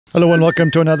Hello and welcome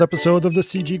to another episode of the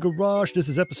CG Garage. This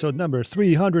is episode number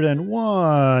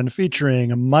 301,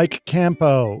 featuring Mike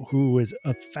Campau, who is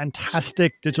a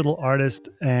fantastic digital artist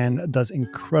and does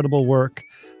incredible work.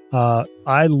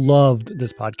 I loved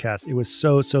this podcast. It was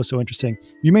so interesting.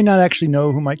 You may not actually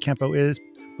know who Mike Campau is,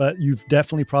 but you've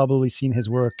definitely probably seen his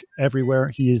work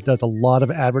everywhere. He does a lot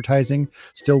of advertising,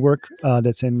 still work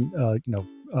that's in,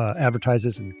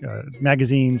 advertises in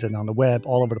magazines and on the web,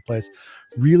 all over the place.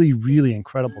 Really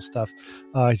incredible stuff.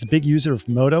 He's a big user of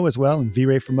Moto as well, and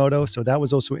V-Ray for Moto. So that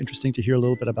was also interesting to hear a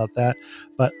little bit about that.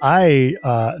 But I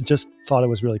just thought it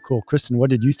was really cool. Kristen, what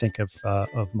did you think of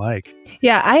Mike?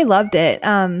 Yeah, I loved it.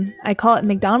 I call it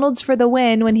McDonald's for the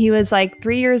win. When he was like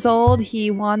 3 years old, he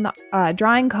won the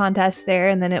drawing contest there,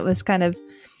 and then it was kind of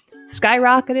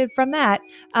skyrocketed from that.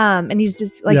 And he's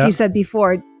just, like you said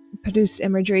before, produced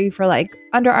imagery for like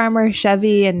Under Armour,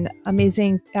 Chevy, and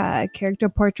amazing character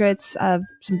portraits of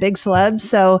some big celebs.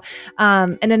 So,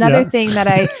 and another thing that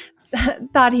I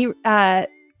thought he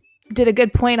did a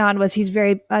good point on was he's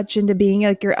very much into being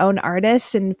like your own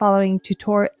artist, and following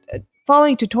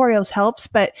tutorials helps,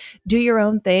 but do your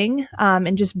own thing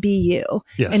and just be you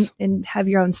and have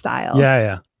your own style.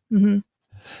 Mm-hmm.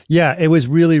 Yeah, it was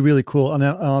really cool. And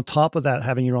then on top of that,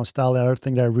 having your own style, the other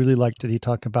thing that I really liked that he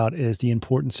talked about is the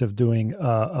importance of doing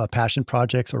passion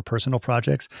projects or personal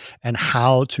projects, and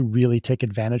how to really take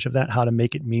advantage of that, how to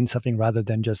make it mean something rather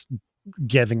than just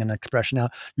giving an expression out.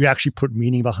 You actually put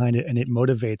meaning behind it, and it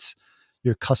motivates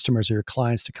your customers or your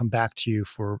clients to come back to you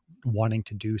for wanting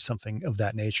to do something of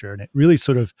that nature. And it really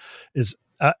sort of is...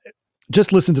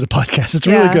 just listen to the podcast. It's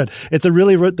really good. It's a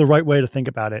really the right way to think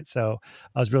about it. So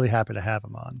I was really happy to have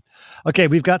him on. Okay,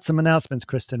 we've got some announcements,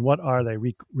 Kristen. What are they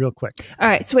real quick? All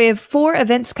right. So we have 4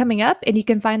 events coming up, and you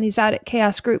can find these out at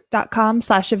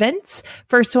chaosgroup.com/events.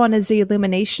 First one is the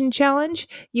Illumination Challenge.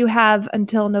 You have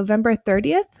until November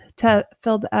 30th to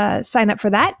sign up for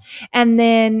that. And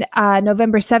then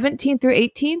November 17th through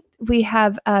 18th, we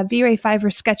have V-Ray 5 or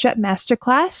SketchUp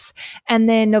Masterclass. And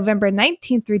then November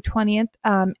 19th through 20th,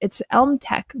 it's Elm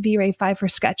Tech V-Ray 5 for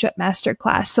SketchUp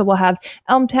Masterclass. So we'll have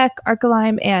Elm Tech,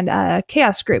 Arcalime, and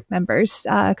Chaos Group members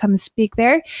come speak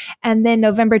there. And then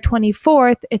November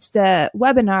 24th, it's the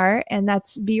webinar, and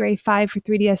that's V-Ray 5 for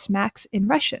 3ds Max in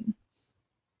Russian.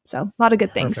 So a lot of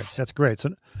good things. Perfect. That's great. So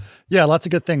yeah, lots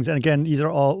of good things. And again, these are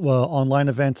all online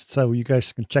events, so you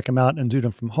guys can check them out and do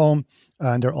them from home.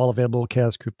 And they're all available at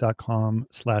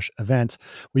chaosgroup.com/events.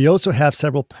 We also have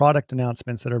several product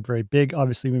announcements that are very big.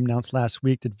 Obviously, we announced last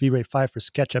week that V-Ray 5 for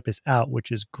SketchUp is out,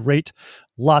 which is great.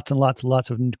 Lots and lots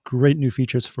of great new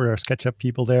features for our SketchUp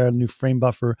people there. A new frame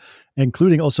buffer,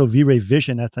 including also V-Ray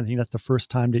Vision. I think that's the first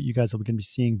time that you guys are going to be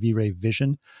seeing V-Ray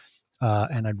Vision.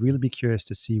 And I'd really be curious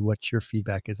to see what your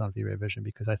feedback is on V-Ray Vision,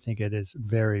 because I think it is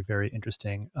very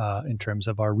interesting in terms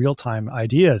of our real-time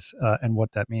ideas and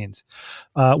what that means.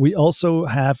 We also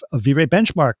have a V-Ray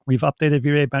benchmark. We've updated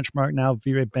V-Ray benchmark now,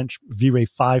 V-Ray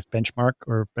 5 benchmark,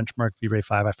 or benchmark V-Ray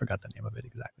 5. I forgot the name of it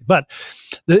exactly, but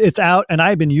it's out, and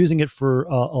I've been using it for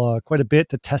quite a bit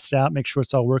to test it out, make sure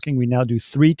it's all working. We now do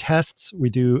 3 tests.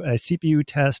 We do a CPU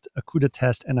test, a CUDA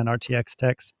test, and an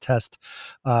RTX test.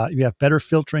 We have better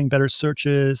filtering, better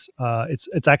searches.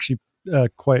 It's actually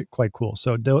quite cool.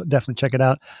 So definitely check it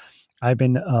out. I've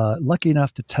been lucky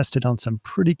enough to test it on some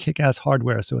pretty kick-ass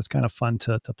hardware, so it's kind of fun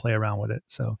to play around with it.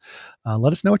 So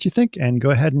let us know what you think, and go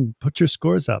ahead and put your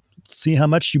scores up. See how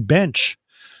much you bench,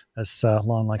 as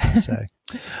Lon likes to say.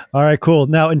 All right, cool.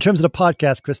 Now, in terms of the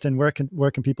podcast, Kristen, where can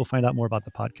people find out more about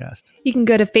the podcast? You can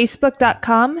go to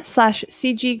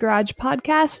facebook.com/CG Garage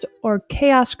Podcast or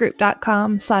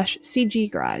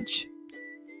chaosgroup.com/CG Garage.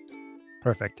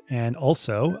 Perfect. And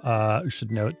also, we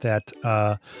should note that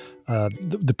the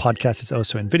podcast is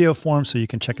also in video form, so you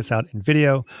can check us out in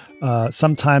video.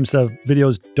 Sometimes the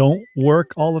videos don't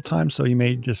work all the time, so you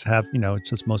may just have, it's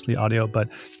just mostly audio. But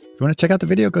if you want to check out the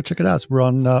video, go check it out. So we're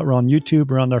on YouTube.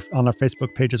 We're on our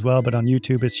Facebook page as well. But on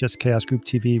YouTube, it's just Chaos Group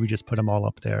TV. We just put them all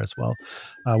up there as well.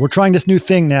 We're trying this new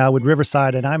thing now with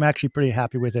Riverside, and I'm actually pretty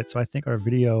happy with it. So I think our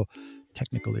video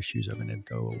technical issues are going to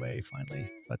go away finally,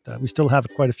 but we still have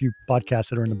quite a few podcasts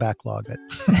that are in the backlog that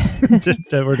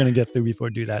that we're going to get through before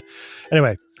we do that.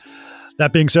 Anyway,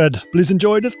 that being said, please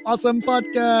enjoy this awesome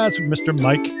podcast with Mr.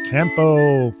 Mike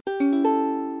Campau.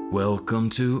 Welcome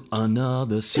to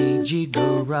another CG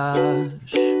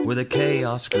Garage, where the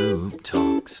Chaos Group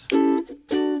talks.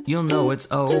 You'll know it's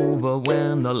over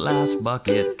when the last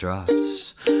bucket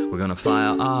drops. We're gonna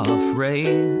fire off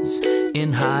rays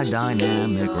in high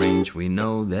dynamic range. We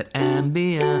know that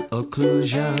ambient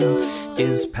occlusion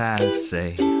is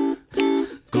passé.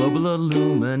 Global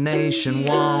illumination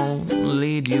won't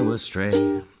lead you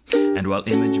astray. And while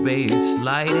image-based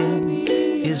lighting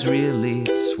is really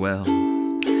swell,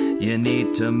 you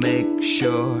need to make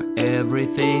sure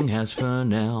everything has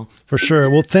Fresnel. For sure.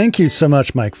 Well, thank you so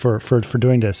much, Mike, for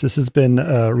doing this. This has been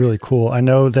really cool. I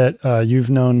know that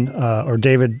you've known, or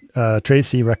David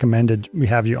Tracy recommended we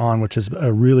have you on, which is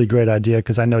a really great idea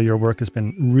because I know your work has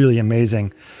been really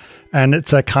amazing. And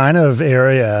it's a kind of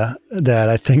area that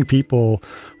I think people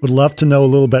would love to know a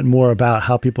little bit more about,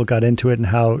 how people got into it and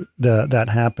how that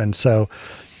happened. So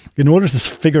in order to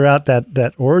figure out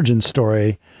that origin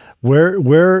story,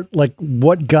 where like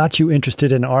what got you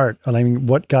interested in art? I mean,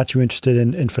 what got you interested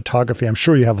in photography? I'm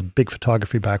sure you have a big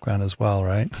photography background as well,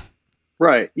 right?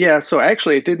 Right. Yeah. So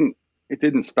actually it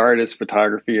didn't start as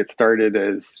photography. It started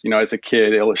as, as a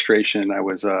kid, illustration. I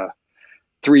was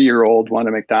 3-year-old, won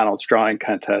a McDonald's drawing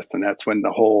contest, and that's when the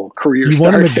whole career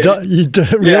started.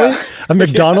 Really? Yeah. A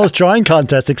McDonald's drawing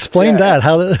contest? Explain that.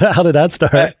 How did that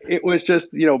start? It was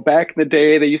just, back in the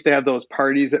day, they used to have those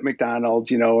parties at McDonald's,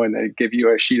 and they'd give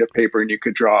you a sheet of paper and you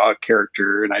could draw a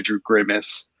character, and I drew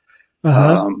Grimace.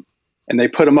 And they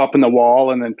put them up in the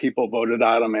wall, and then people voted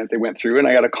on them as they went through, and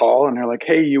I got a call, and they're like,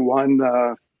 hey, you won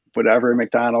the whatever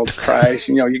McDonald's prize.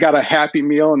 You got a Happy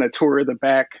Meal and a tour of the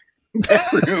back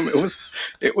room.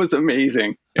 It was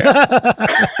amazing. Yeah.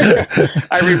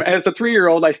 As a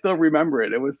 3-year-old, I still remember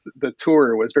it. The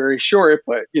tour was very short,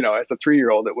 but as a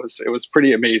 3-year-old, it was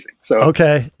pretty amazing. So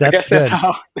okay, that's good.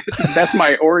 That's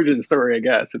my origin story. I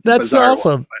guess that's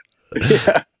awesome. One, but,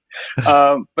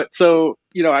 yeah. But so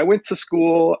I went to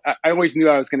school. I always knew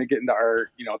I was going to get into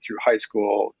art. Through high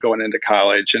school, going into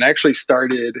college, and actually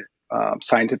started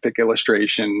scientific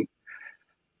illustration.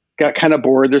 Got kind of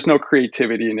bored. There's no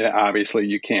creativity in it. Obviously,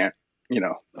 you can't,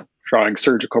 drawing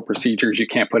surgical procedures, you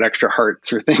can't put extra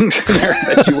hearts or things in there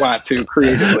that you want to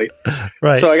creatively.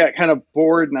 Right. So I got kind of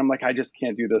bored, and I'm like, I just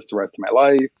can't do this the rest of my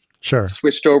life. Sure.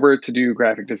 Switched over to do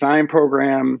graphic design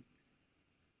program.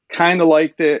 Kind of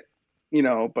liked it,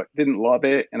 but didn't love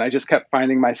it. And I just kept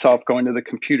finding myself going to the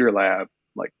computer lab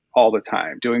like all the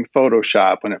time, doing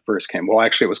Photoshop when it first came. Well,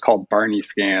 actually, it was called Barney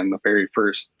Scan, the very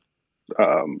first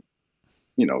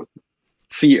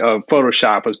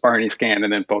Photoshop was Barney Scan,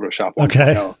 and then Photoshop 1.0.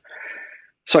 Okay.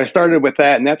 So I started with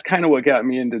that, and that's kind of what got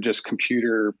me into just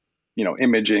computer,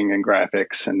 imaging and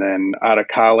graphics. And then out of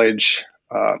college,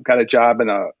 got a job in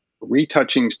a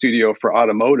retouching studio for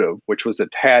automotive, which was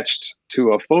attached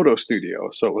to a photo studio.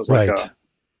 So it was like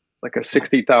a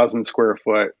 60,000 square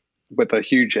foot with a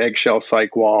huge eggshell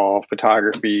cyc wall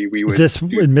photography. Is this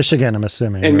in Michigan, I'm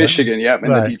assuming? In Michigan, yep, in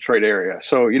the Detroit area.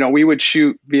 So, we would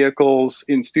shoot vehicles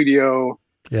in studio,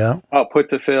 output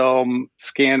to film,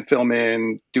 scan film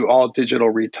in, do all digital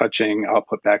retouching,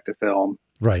 output back to film.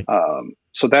 Right.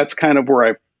 So that's kind of where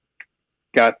I've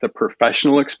got the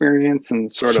professional experience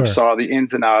and sort of saw the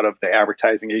ins and out of the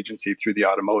advertising agency through the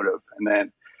automotive.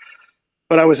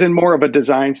 But I was in more of a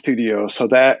design studio, so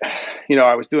that,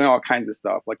 I was doing all kinds of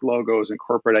stuff like logos and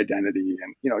corporate identity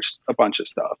and, just a bunch of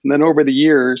stuff. And then over the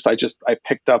years, I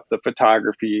picked up the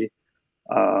photography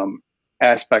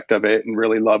aspect of it and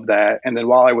really loved that. And then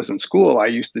while I was in school, I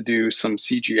used to do some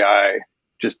CGI,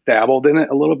 just dabbled in it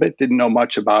a little bit, didn't know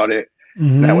much about it.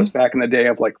 Mm-hmm. That was back in the day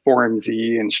of like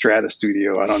 4MZ and Strata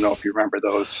Studio. I don't know if you remember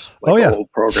those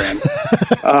old programs.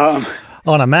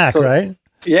 On a Mac, right?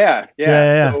 Yeah.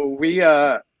 So we,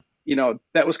 that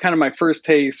was kind of my first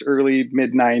taste, early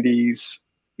mid 90s,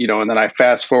 and then I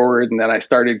fast forward, and then I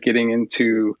started getting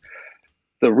into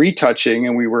the retouching,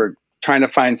 and we were trying to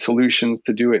find solutions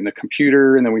to do it in the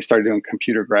computer. And then we started doing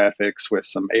computer graphics with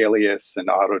some Alias and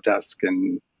Autodesk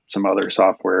and some other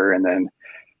software. And then,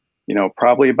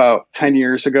 probably about 10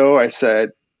 years ago, I said,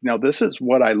 this is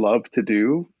what I love to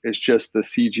do. It's just the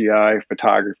CGI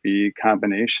photography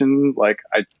combination. Like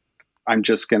I'm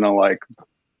just going to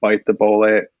bite the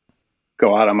bullet,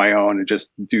 go out on my own and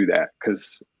just do that.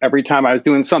 Because every time I was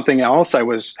doing something else, I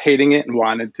was hating it and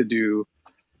wanted to do,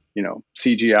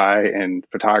 CGI and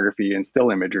photography and still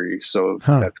imagery. So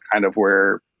that's kind of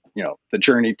where, the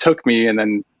journey took me, and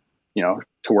then,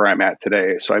 to where I'm at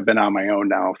today. So I've been on my own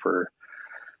now for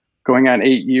going on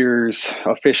 8 years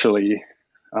officially.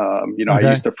 I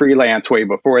used to freelance way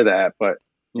before that, but,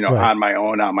 on my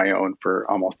own for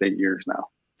almost 8 years now.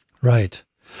 Right.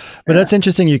 But that's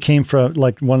interesting. You came from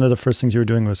one of the first things you were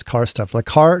doing was car stuff. Like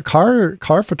car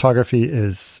photography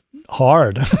is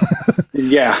hard.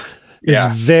 Yeah.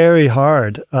 It's very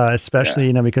hard,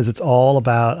 especially, because it's all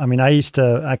about, I used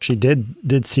to actually did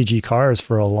CG cars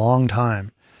for a long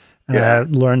time. And I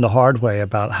learned the hard way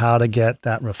about how to get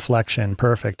that reflection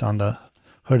perfect on the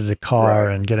hood of the car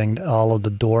and getting all of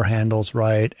the door handles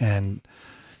right and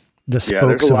the spokes. Yeah,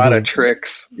 there's a lot of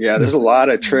tricks. Yeah, there's a lot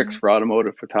of tricks for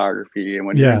automotive photography. And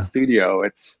when you're in studio,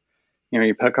 it's,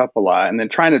 you pick up a lot. And then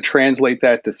trying to translate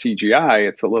that to CGI,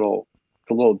 it's a little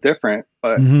different.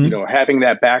 But, having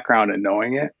that background and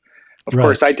knowing it. Of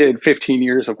course, I did 15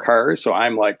 years of cars, so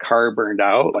I'm like car burned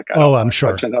out. Like, I don't want to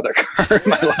touch another car in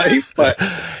my life, but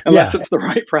unless it's the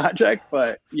right project.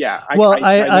 But yeah, I know what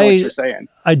you're saying.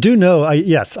 I do know. I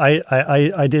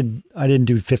didn't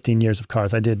do 15 years of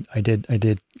cars. I did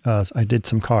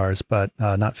some cars, but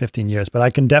not 15 years. But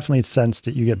I can definitely sense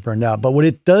that you get burned out. But what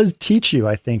it does teach you,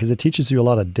 I think, is it teaches you a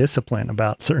lot of discipline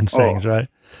about certain things, right?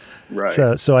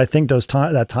 Right. So I think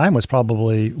that time was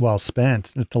probably well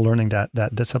spent to learning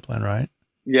that discipline, right?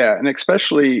 Yeah. And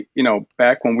especially,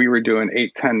 back when we were doing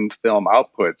 8:10 film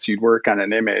outputs, you'd work on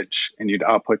an image and you'd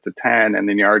output to 10, and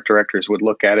then the art directors would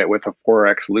look at it with a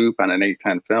 4X loop on an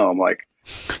 8:10 film. Like,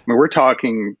 we're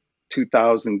talking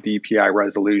 2000 DPI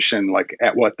resolution, like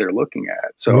at what they're looking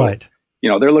at. So,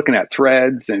 they're looking at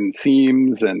threads and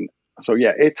seams. And so,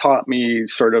 yeah, it taught me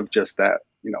sort of just that,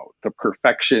 the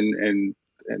perfection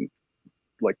and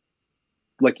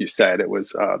like you said, it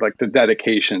was like the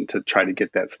dedication to try to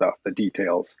get that stuff, the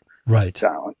details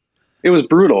down. It was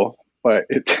brutal, but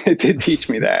it did teach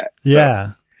me that.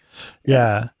 Yeah.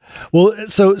 Yeah. Well,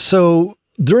 so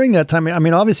during that time, I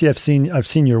mean, obviously I've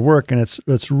seen your work, and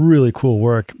it's really cool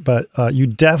work, but you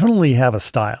definitely have a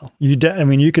style. You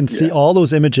can see all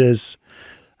those images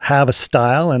have a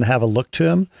style and have a look to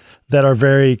them that are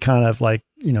very kind of like,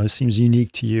 seems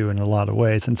unique to you in a lot of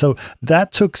ways. And so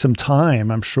that took some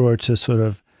time, I'm sure, to sort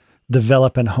of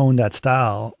develop and hone that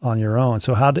style on your own.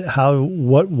 So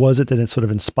what was it that it sort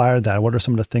of inspired that? What are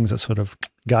some of the things that sort of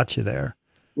got you there?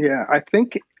 Yeah, I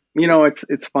think,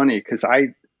 it's funny because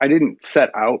I didn't set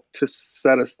out to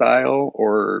set a style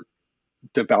or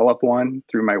develop one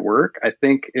through my work. I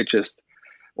think it just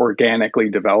organically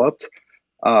developed.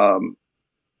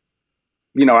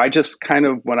 I just kind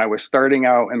of, when I was starting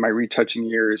out in my retouching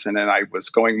years, and then I was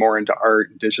going more into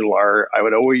art, digital art, I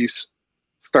would always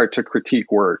start to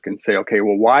critique work and say, okay,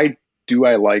 well, why do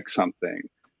I like something?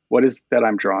 What is that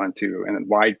I'm drawn to? And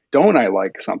why don't I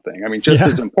like something? I mean, just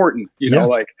as important,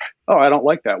 like, oh, I don't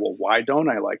like that. Well, why don't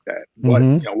I like that?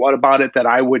 What about it that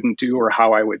I wouldn't do, or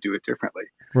how I would do it differently?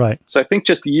 Right. So I think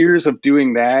just years of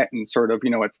doing that, and sort of,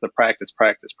 it's the practice.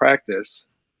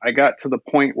 I got to the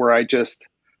point where I just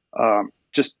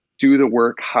do the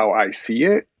work how I see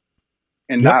it,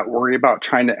 and not worry about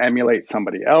trying to emulate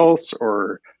somebody else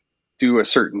or do a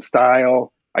certain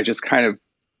style. I just kind of,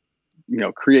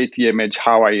 create the image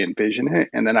how I envision it.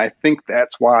 And then I think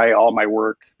that's why all my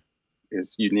work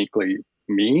is uniquely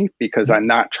me, because I'm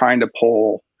not trying to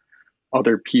pull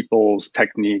other people's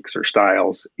techniques or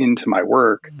styles into my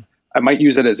work. I might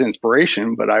use it as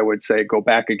inspiration, but I would say, go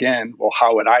back again. Well,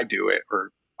 how would I do it? Or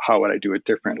how would I do it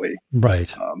differently?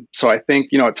 Right. So I think,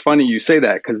 it's funny you say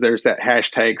that, because there's that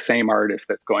hashtag same artist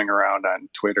that's going around on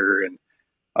Twitter,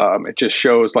 and it just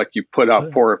shows like you put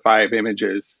up 4 or 5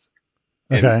 images,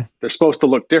 and they're supposed to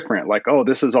look different. Like, oh,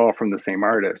 this is all from the same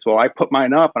artist. Well, I put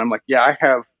mine up and I'm like, yeah, I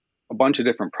have a bunch of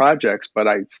different projects, but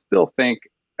I still think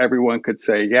everyone could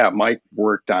say, yeah, Mike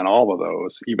worked on all of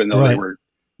those, even though they were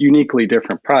uniquely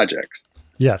different projects.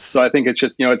 Yes. So I think it's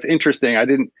just, it's interesting. I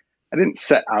didn't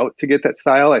set out to get that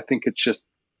style. I think it's just,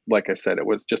 like I said, it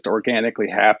was just organically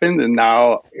happened. And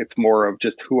now it's more of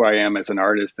just who I am as an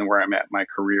artist and where I'm at in my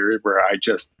career, where I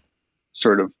just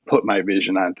sort of put my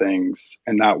vision on things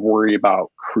and not worry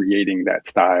about creating that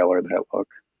style or that look.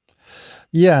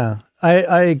 Yeah,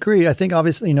 I agree. I think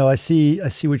obviously, I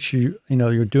see what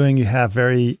you're doing. You have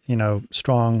very,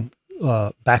 strong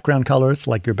background colors,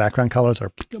 like your background colors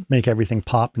make everything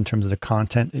pop in terms of the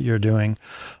content that you're doing.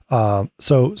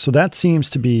 So that seems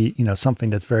to be,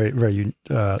 something that's very, very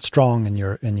strong in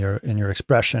your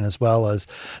expression, as well as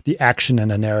the action and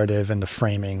the narrative and the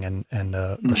framing and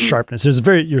the sharpness.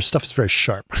 Your stuff is very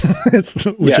sharp,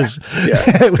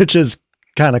 which is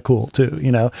kind of cool too,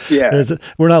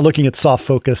 we're not looking at soft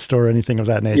focused or anything of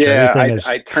that nature. I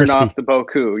turn crispy. Off the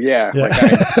Boku.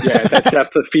 That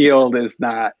depth of field is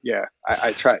not,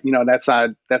 I try,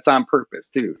 that's on purpose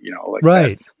too,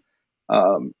 that's,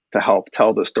 to help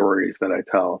tell the stories that I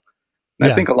tell. And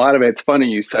I think a lot of it's funny.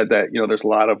 You said that, there's a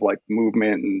lot of like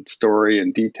movement and story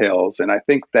and details. And I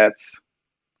think that's,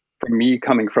 for me,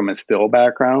 coming from a still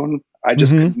background, I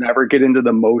just could never get into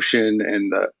the motion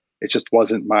and it just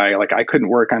wasn't I couldn't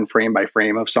work on frame by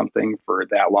frame of something for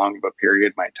that long of a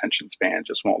period. My attention span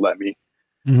just won't let me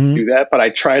do that. But I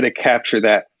try to capture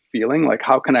that feeling. Like,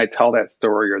 how can I tell that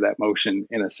story or that motion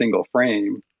in a single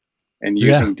frame, and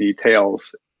using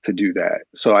details to do that?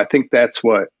 So I think that's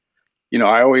what,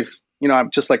 I always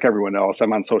I'm just like everyone else.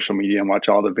 I'm on social media and watch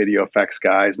all the video effects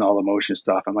guys and all the motion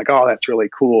stuff. I'm like, oh, that's really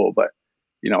cool. But,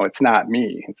 it's not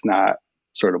me. It's not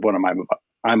sort of what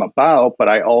I'm about. But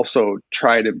I also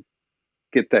try to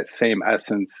get that same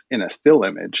essence in a still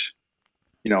image,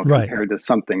 compared to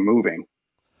something moving.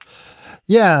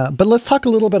 Yeah, but let's talk a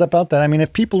little bit about that. I mean,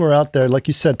 if people are out there, like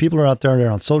you said, people are out there,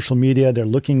 they're on social media, they're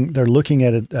looking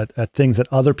at it, at things that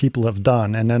other people have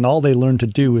done. And then all they learn to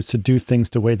do is to do things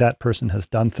the way that person has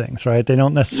done things, right? They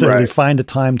don't necessarily find a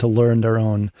time to learn their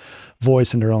own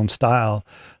voice and their own style.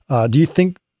 Do you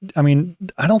think, I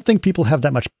don't think people have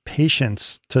that much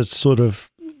patience to sort of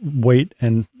wait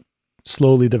and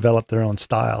slowly develop their own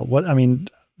style.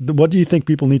 What do you think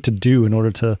people need to do in order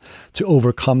to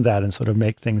overcome that and sort of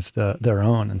make things their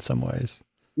own in some ways?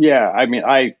 Yeah,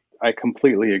 I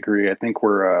completely agree. I think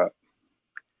we're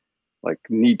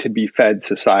need to be fed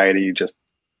society, just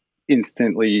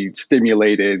instantly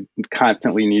stimulated,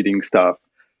 constantly needing stuff.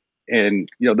 And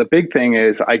the big thing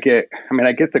is I get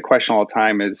the question all the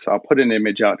time is I'll put an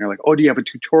image out and they're like, oh, do you have a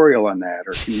tutorial on that?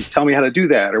 Or can you tell me how to do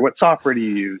that? Or what software do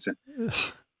you use?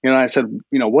 And I said,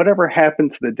 whatever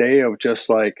happened to the day of just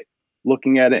like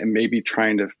looking at it and maybe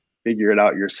trying to figure it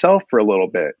out yourself for a little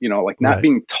bit, not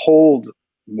being told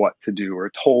what to do or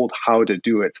told how to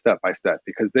do it step by step,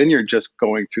 because then you're just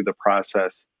going through the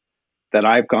process that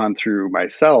I've gone through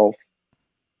myself,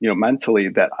 mentally,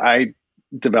 that I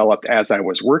developed as I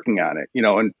was working on it,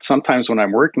 and sometimes when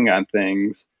I'm working on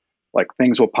things, like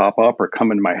things will pop up or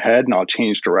come into my head and I'll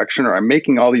change direction, or I'm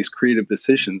making all these creative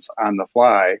decisions on the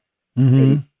fly. Mm-hmm.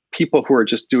 And people who are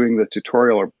just doing the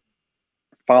tutorial or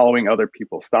following other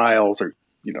people's styles or,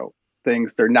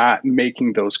 things, they're not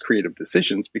making those creative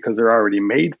decisions because they're already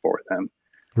made for them.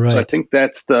 Right. So I think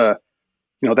that's the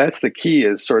key,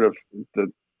 is sort of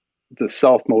the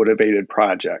self-motivated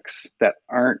projects that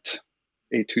aren't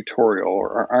a tutorial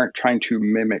or aren't trying to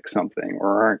mimic something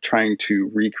or aren't trying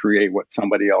to recreate what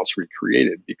somebody else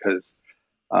recreated, because,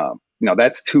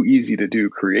 that's too easy to do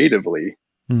creatively,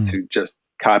 to just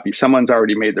copy. Someone's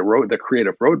already made the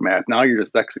creative roadmap. Now you're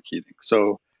just executing.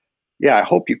 So yeah, I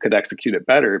hope you could execute it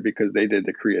better because they did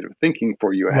the creative thinking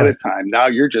for you ahead of time. Now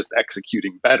you're just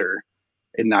executing better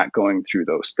and not going through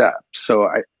those steps. So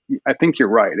I think you're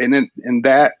right. And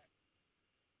that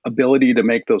ability to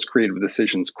make those creative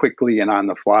decisions quickly and on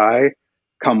the fly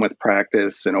come with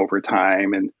practice and over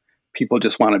time. And people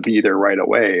just want to be there right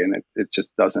away. And it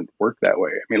just doesn't work that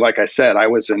way. Like I said, I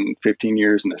was in 15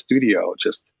 years in a studio,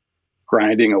 just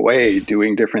grinding away,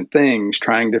 doing different things,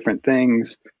 trying different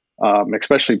things,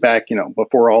 especially back,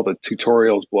 before all the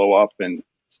tutorials blow up and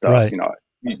stuff. Right.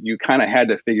 You kind of had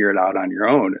to figure it out on your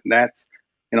own. And that's,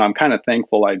 I'm kind of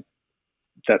thankful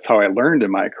that's how I learned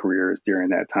in my career, is during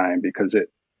that time, because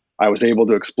I was able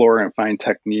to explore and find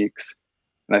techniques.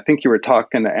 And I think you were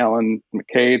talking to Alan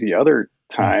McKay the other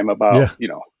time about,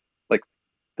 like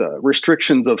the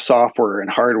restrictions of software and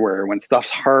hardware when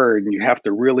stuff's hard and you have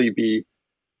to really be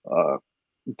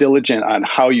diligent on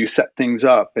how you set things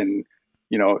up. And,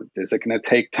 is it going to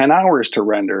take 10 hours to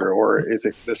render, or is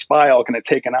it this file going to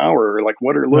take an hour? Or like,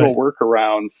 what are little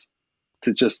workarounds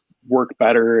to just work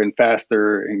better and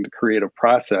faster in the creative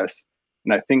process?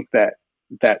 And I think that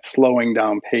slowing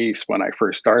down pace when I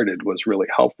first started was really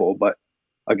helpful. But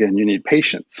again, you need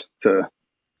patience to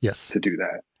do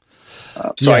that.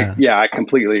 I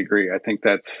completely agree. I think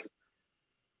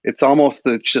it's almost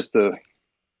just a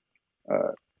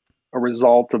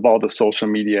result of all the social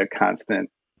media constant,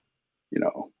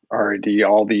 R&D,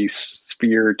 all these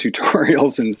sphere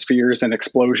tutorials and spheres and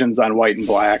explosions on white and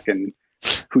black and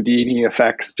Houdini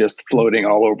effects just floating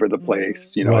all over the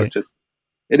place.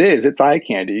 It's eye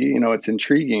candy, it's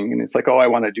intriguing. And it's like, oh, I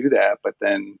want to do that. But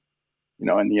then,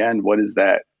 in the end, what is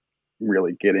that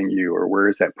really getting you, or where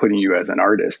is that putting you as an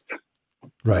artist?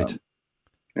 Right.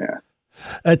 Yeah.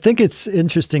 I think it's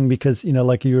interesting because,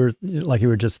 like you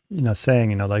were just,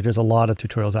 saying, like there's a lot of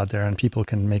tutorials out there and people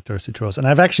can make those tutorials. And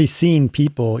I've actually seen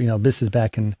people, this is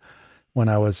back when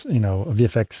I was, a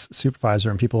VFX supervisor,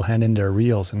 and people hand in their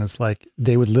reels, and it's like,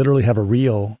 they would literally have a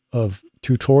reel of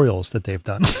tutorials that they've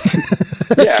done.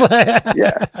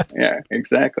 Yeah,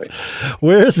 exactly.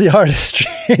 Where's the artistry?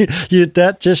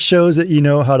 That just shows that you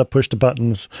know how to push the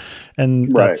buttons,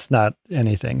 and that's not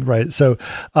anything, right? So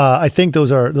I think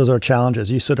those are challenges.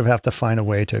 You sort of have to find a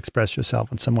way to express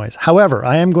yourself in some ways. However,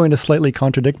 I am going to slightly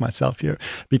contradict myself here,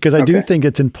 because I do think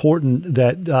it's important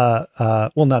that,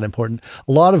 not important.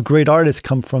 A lot of great artists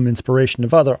come from inspiration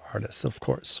of other artists, of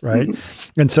course, right?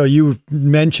 Mm-hmm. And so you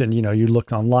mentioned, you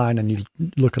looked online and you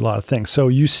look at a lot of things. So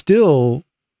you still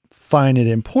find it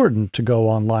important to go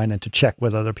online and to check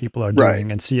what other people are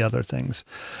doing and see other things.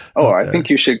 Oh, I think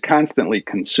you should constantly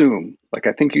consume. Like,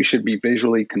 I think you should be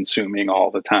visually consuming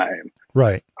all the time.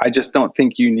 Right. I just don't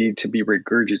think you need to be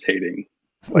regurgitating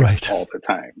all the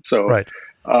time. So,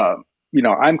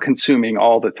 I'm consuming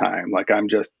all the time. Like, I'm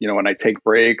just, when I take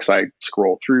breaks, I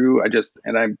scroll through,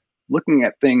 and I'm looking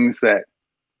at things that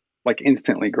like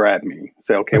instantly grab me.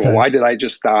 Say, okay, well, why did I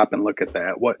just stop and look at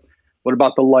that? What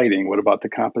about the lighting? What about the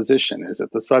composition? Is it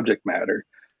the subject matter?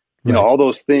 You know, all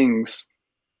those things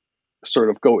sort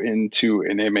of go into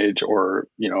an image or,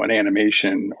 an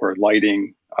animation or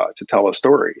lighting to tell a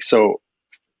story. So,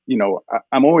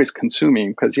 I'm always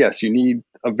consuming because, yes, you need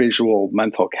a visual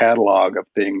mental catalog of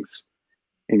things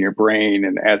in your brain.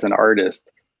 And as an artist,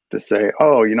 to say,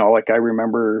 oh, like I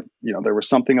remember, there was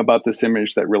something about this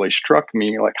image that really struck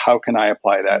me. Like, how can I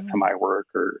apply that to my work?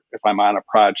 Or if I'm on a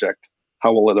project,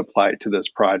 how will it apply to this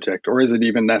project? Or is it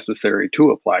even necessary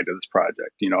to apply to this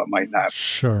project? It might not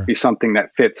be something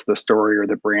that fits the story or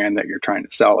the brand that you're trying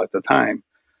to sell at the time.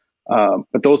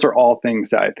 But those are all things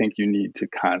that I think you need to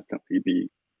constantly be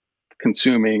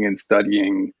consuming and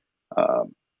studying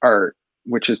art,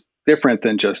 which is different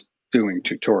than just doing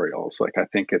tutorials. Like, I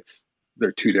think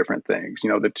they're two different things.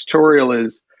 The tutorial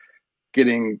is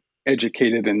getting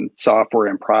educated in software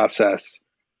and process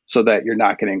so that your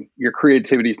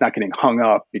creativity is not getting hung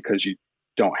up because you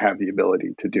don't have the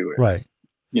ability to do it. Right.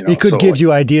 It could give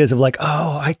you ideas of like,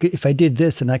 if I did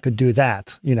this and I could do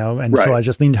that, and so I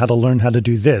just need to learn how to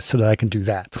do this so that I can do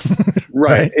that.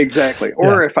 Right. Exactly.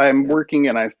 Or if I'm working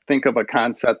and I think of a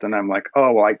concept and I'm like,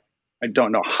 oh, well, I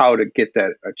don't know how to get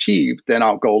that achieved, then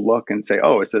I'll go look and say,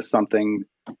 oh, is this something,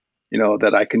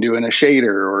 that I can do in a shader,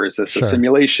 or is this a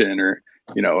simulation, or,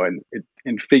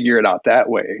 and figure it out that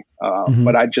way.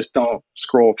 But I just don't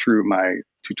scroll through my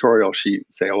tutorial sheet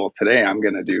and say, well, today I'm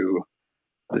going to do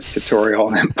this tutorial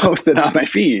and then post it on my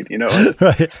feed, and I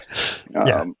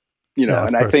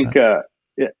think,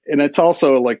 and it's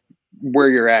also like where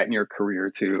you're at in your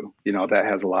career too, that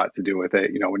has a lot to do with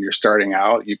it. When you're starting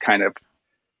out,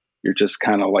 you're just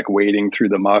kind of like wading through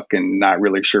the muck and not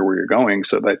really sure where you're going.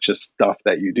 So that's just stuff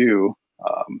that you do.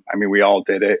 I mean, we all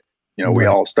did it, we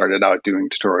all started out doing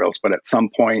tutorials, but at some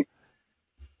point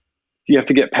you have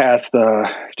to get past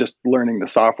just learning the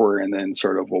software and then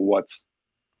sort of, what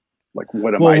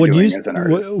am I doing as an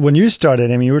artist? When you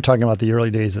started, I mean, you were talking about the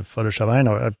early days of Photoshop. I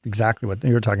know exactly what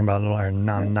you were talking about.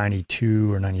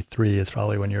 92 or 93 is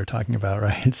probably when you were talking about,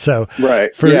 right? So, right.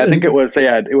 I think it was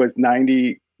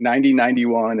 90,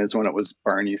 91 is when it was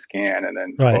Barney Scan, and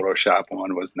then Photoshop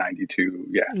one was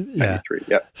 92. 93.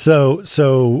 Yeah. So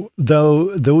though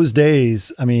those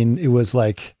days, I mean, it was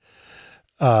like,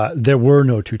 there were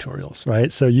no tutorials,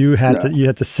 right? So you had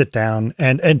to sit down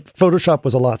and Photoshop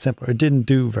was a lot simpler. It didn't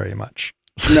do very much.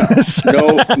 No,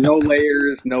 no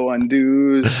layers, no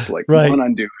undos, one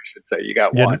undo, I should say. You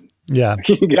got one. Yeah.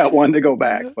 You got one to go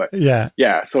back, but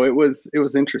so it was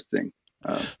interesting.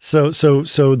 So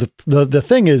the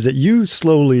thing is that you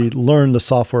slowly learn the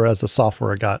software as the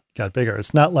software got bigger.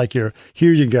 It's not like here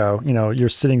you go, you're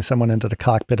sitting someone into the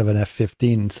cockpit of an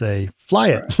F-15 and say, fly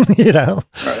it,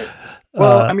 Right.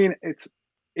 Well, I mean,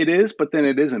 it is, but then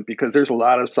it isn't, because there's a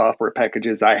lot of software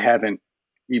packages I haven't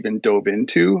even dove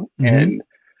into. And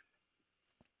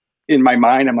in my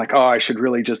mind, I'm like, oh, I should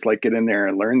really just get in there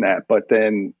and learn that. But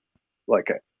then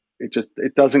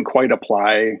it doesn't quite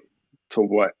apply to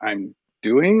what I'm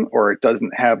doing, or it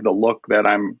doesn't have the look that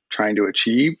I'm trying to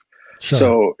achieve. Sure.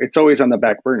 So it's always on the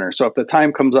back burner. So if the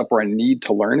time comes up where I need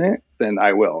to learn it, then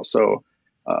I will. So,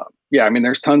 I mean,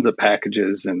 there's tons of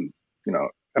packages, and,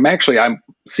 I'm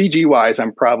CG wise,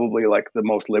 I'm probably the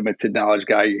most limited knowledge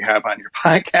guy you have on your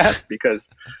podcast, because,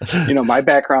 my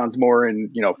background's more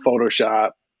in, Photoshop,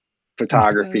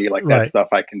 photography, that stuff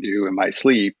I can do in my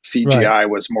sleep. CGI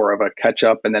was more of a catch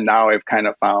up. And then now I've kind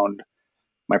of found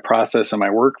my process and my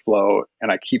workflow, and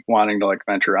I keep wanting to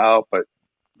venture out, but,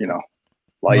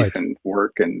 life and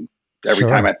work. And every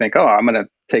time I think, oh, I'm going to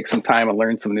take some time and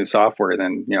learn some new software,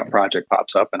 then, a project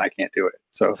pops up and I can't do it.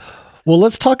 So, well,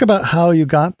 let's talk about how you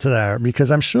got to there,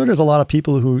 because I'm sure there's a lot of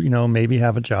people who, maybe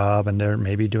have a job and they're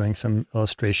maybe doing some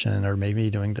illustration or maybe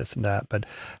doing this and that. But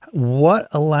what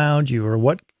allowed you, or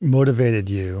what motivated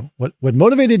you? What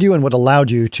motivated you and what allowed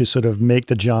you to sort of make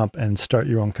the jump and start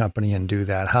your own company and do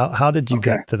that? How did you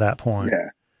get to that point? Yeah,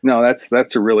 no,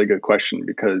 that's a really good question,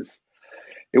 because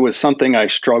it was something I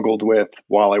struggled with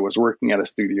while I was working at a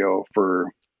studio for,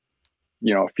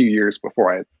 a few years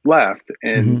before I left.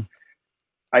 And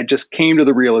I just came to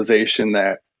the realization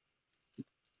that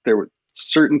there were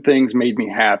certain things made me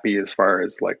happy as far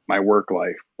as my work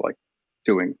life,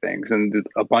 doing things, and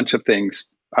a bunch of things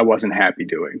I wasn't happy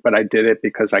doing, but I did it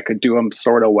because I could do them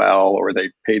sort of well, or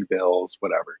they paid bills,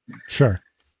 whatever. Sure.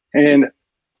 And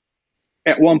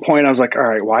at one point I was like, all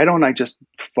right, why don't I just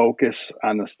focus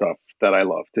on the stuff that I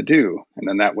love to do? And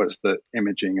then that was the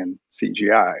imaging and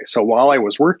CGI. So while I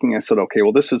was working, I said, okay,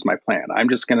 well, this is my plan. I'm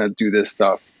just going to do this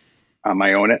stuff on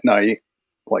my own at night,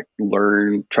 like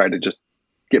learn, try to just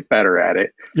get better at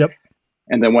it. Yep.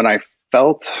 And then when I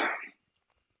felt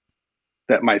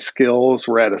that my skills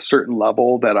were at a certain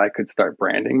level that I could start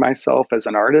branding myself as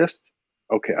an artist,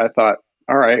 okay, I thought,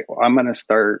 all right, well, I'm going to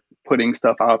start putting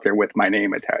stuff out there with my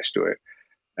name attached to it.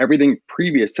 Everything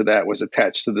previous to that was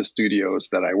attached to the studios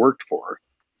that I worked for.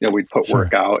 You know, we'd put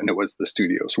work out and it was the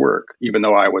studio's work, even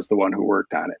though I was the one who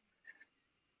worked on it.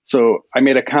 So I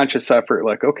made a conscious effort,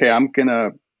 like, okay, I'm going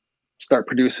to start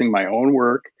producing my own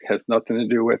work. It has nothing to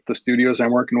do with the studios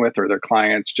I'm working with or their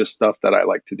clients, just stuff that I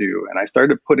like to do. And I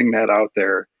started putting that out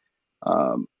there.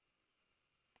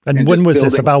 And when was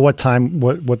this? About what time?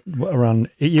 What around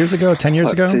 8 years ago, 10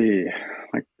 years ago? Let's see.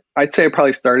 Like, I'd say I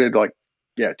probably started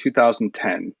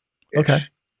 2010. Okay.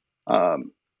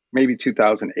 Maybe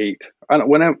 2008. I don't know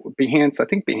when I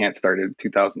think Behance started in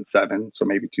 2007. So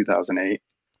maybe 2008.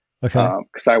 Okay.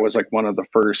 Cause I was like one of the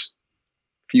first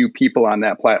few people on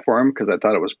that platform, cause I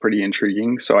thought it was pretty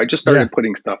intriguing. So I just started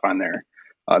putting stuff on there.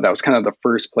 That was kind of the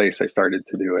first place I started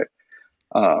to do it.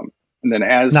 And then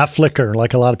not Flickr,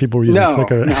 like a lot of people were using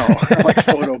Flickr. No, like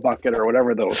Photo Bucket or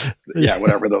whatever those,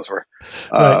 whatever those were.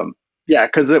 Right. Yeah,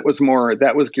 because that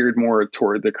was geared more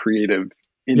toward the creative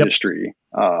industry.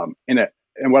 And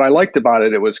what I liked about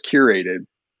it, it was curated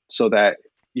so that,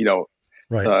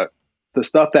 the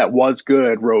stuff that was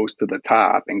good rose to the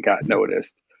top and got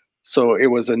noticed. So it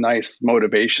was a nice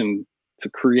motivation to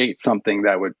create something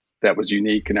that was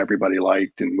unique and everybody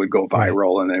liked and would go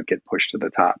viral and then get pushed to the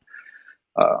top.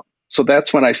 So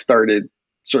that's when I started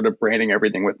sort of branding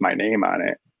everything with my name on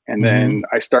it. And then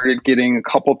I started getting a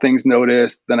couple things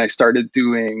noticed. Then I started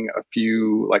doing a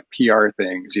few like PR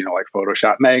things, like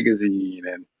Photoshop Magazine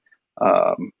and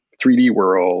 3D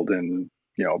World and,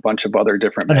 a bunch of other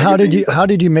different And magazines. how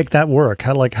did you make that work?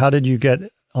 How did you get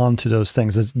onto those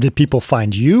things? Did people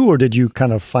find you, or did you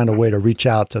kind of find a way to reach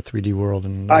out to 3D World?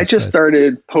 And I just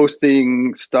started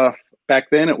posting stuff.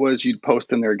 Back then it was you'd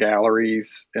post in their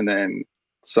galleries and then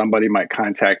somebody might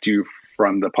contact you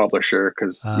from the publisher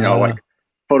because, like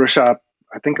Photoshop,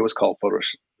 I think it was called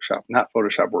Photoshop, not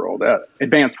Photoshop World,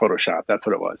 Advanced Photoshop. That's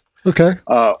what it was. Okay.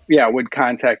 Would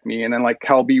contact me. And then like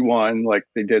Kelby won, like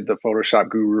they did the Photoshop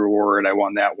Guru Award. I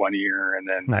won that one year. And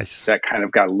then that kind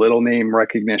of got a little name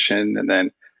recognition. And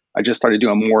then I just started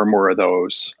doing more and more of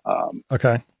those,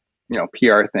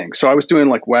 PR things. So I was doing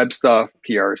like web stuff,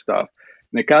 PR stuff.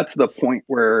 And it got to the point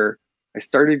where I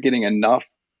started getting enough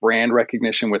brand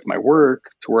recognition with my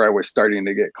work to where I was starting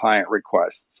to get client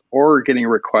requests or getting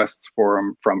requests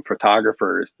from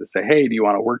photographers to say, hey, do you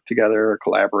want to work together or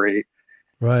collaborate?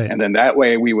 Right. And then that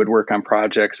way we would work on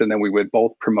projects and then we would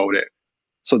both promote it.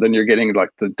 So then you're getting like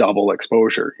the double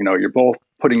exposure. You're both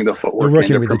putting the footwork. You're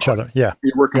working with each other. Yeah.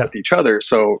 You're working with each other.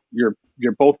 So you're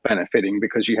both benefiting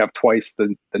because you have twice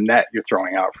the net you're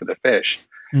throwing out for the fish.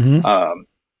 Mm-hmm.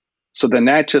 So then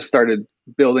that just started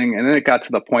building. And then it got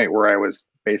to the point where I was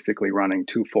basically running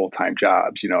 2 full-time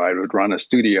jobs. I would run a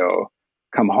studio,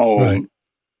 come home,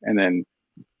 and then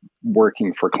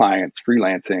working for clients,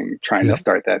 freelancing, trying to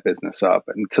start that business up.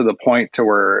 And to the point to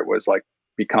where it was like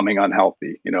becoming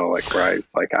unhealthy, like where I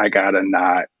was like, I gotta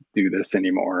not do this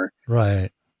anymore. Right.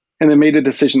 And then made a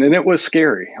decision, and it was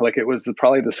scary. Like it was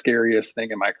probably the scariest thing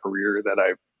in my career that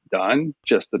I've done,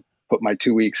 just to put my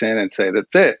 2 weeks in and say,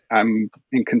 that's it. I'm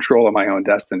in control of my own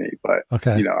destiny. But,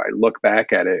 I look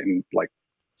back at it and like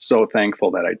so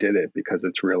thankful that I did it because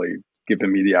it's really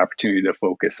given me the opportunity to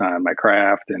focus on my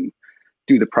craft and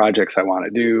do the projects I want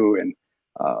to do and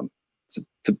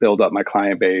to build up my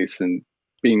client base and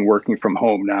working from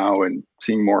home now and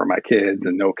seeing more of my kids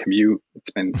and no commute.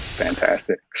 It's been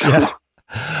fantastic. So,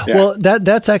 Well,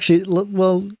 that's actually,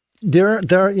 there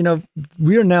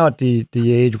we are now at the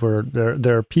age where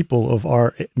there are people of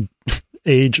our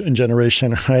age and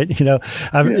generation, right?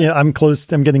 I'm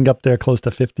getting up there close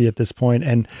to 50 at this point,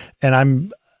 and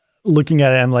I'm looking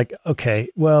at it. I'm like, okay,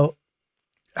 well,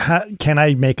 can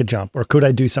I make a jump, or could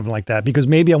I do something like that? Because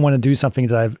maybe I want to do something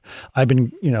that I've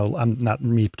been, I'm not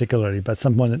me particularly, but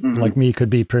someone like me could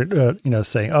be,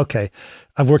 saying, okay,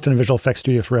 I've worked in a visual effects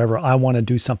studio forever. I want to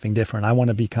do something different. I want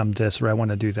to become this, or I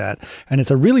want to do that. And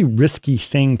it's a really risky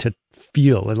thing to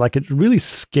feel. Like it's really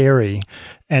scary.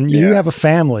 And you have a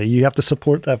family, you have to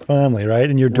support that family, right?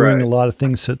 And you're doing a lot of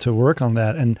things to work on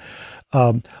that. And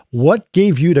What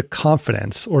gave you the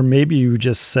confidence, or maybe you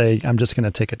just say, I'm just going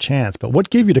to take a chance, but what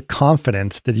gave you the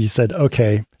confidence that you said,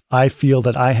 okay, I feel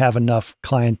that I have enough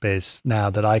client base now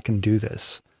that I can do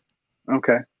this?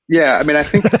 Okay. Yeah. I mean, I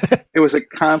think it was a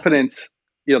confidence,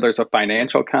 there's a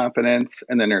financial confidence,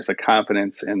 and then there's a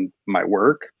confidence in my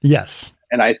work. Yes.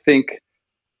 And I think,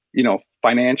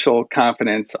 financial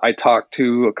confidence, I talked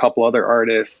to a couple other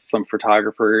artists, some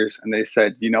photographers, and they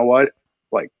said, you know what,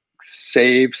 like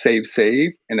save.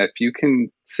 And if you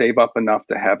can save up enough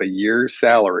to have a year's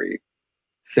salary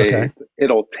saved,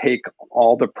 it'll take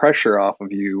all the pressure off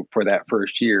of you for that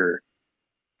first year,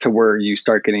 to where you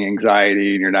start getting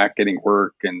anxiety and you're not getting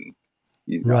work, and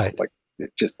like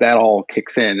it just, that all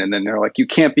kicks in. And then they're like, you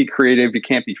can't be creative, you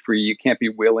can't be free, you can't be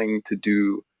willing to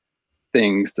do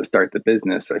things to start the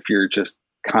business if you're just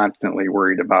constantly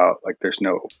worried about like there's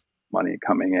no money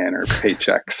coming in or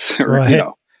paychecks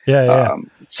or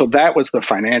so that was the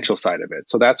financial side of it.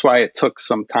 So that's why it took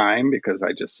some time, because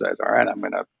I just said, all right, I'm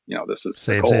gonna, this is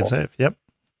save. Yep.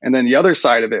 And then the other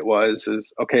side of it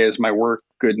is okay, is my work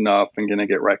good enough and going to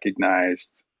get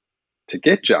recognized to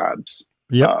get jobs?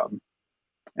 Yep.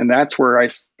 And that's where I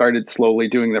started slowly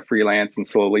doing the freelance and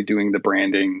slowly doing the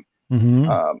branding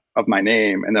of my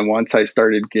name. And then once I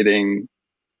started getting,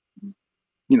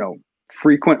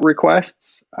 frequent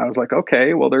requests, I was like,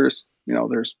 okay, well, there's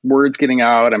words getting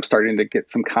out. I'm starting to get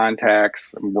some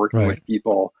contacts. I'm working with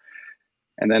people.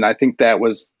 And then I think that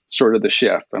was sort of the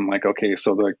shift. I'm like, okay,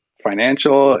 so the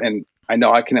financial, and I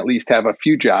know I can at least have a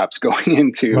few jobs going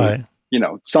into,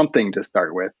 something to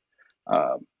start with.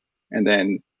 And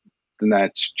then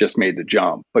that's just made the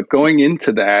jump. But going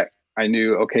into that, I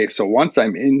knew, okay, so once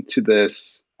I'm into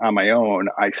this on my own,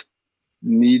 I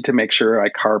need to make sure I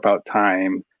carve out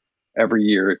time every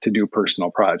year to do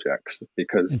personal projects,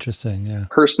 because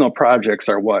personal projects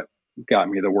are what got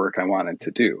me the work I wanted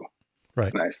to do.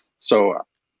 Right. And so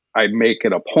I make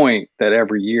it a point that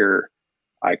every year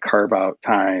I carve out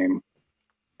time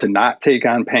to not take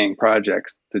on paying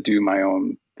projects, to do my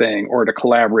own thing, or to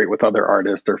collaborate with other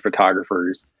artists or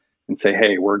photographers and say,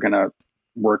 hey, we're going to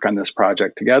work on this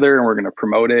project together and we're going to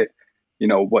promote it.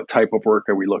 What type of work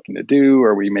are we looking to do?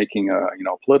 Are we making a,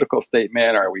 political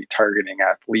statement? Are we targeting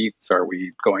athletes? Are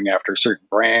we going after a certain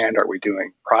brand? Are we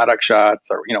doing product shots?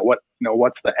 Or,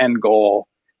 what's the end goal?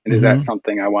 And is that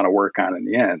something I want to work on in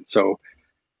the end? So,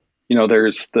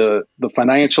 there's the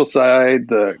financial side,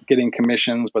 the getting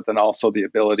commissions, but then also the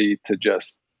ability to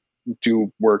just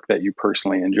do work that you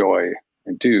personally enjoy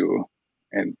and do.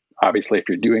 And obviously, if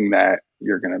you're doing that,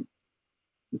 you're going to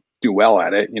do well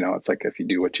at it. It's like, if you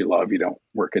do what you love, you don't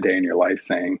work a day in your life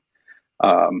saying,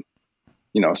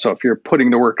 so if you're putting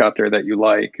the work out there that you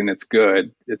like and it's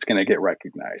good, it's going to get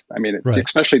recognized. I mean,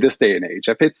 especially this day and age,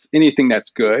 if it's anything that's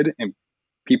good and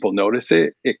people notice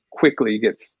it, it quickly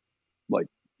gets like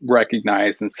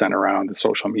recognized and sent around the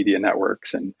social media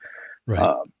networks, and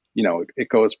it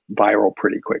goes viral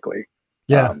pretty quickly.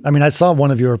 Yeah. I mean, I saw one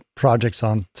of your projects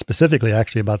on specifically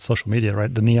actually about social media,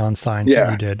 right? The neon signs that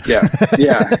you did.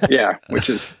 Yeah. Which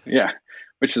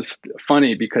is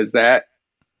funny, because that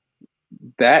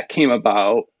came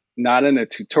about not in a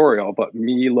tutorial, but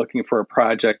me looking for a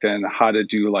project and how to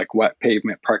do like wet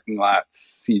pavement parking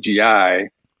lots CGI.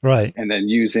 Right. And then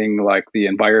using like the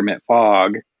environment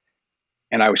fog.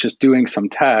 And I was just doing some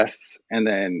tests and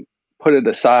then put it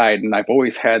aside. And I've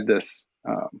always had this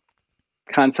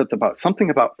concept about something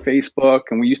about Facebook,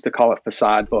 and we used to call it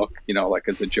facade book, like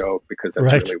as a joke, because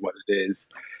that's really what it is.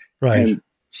 Right. And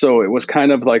so it was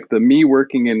kind of like me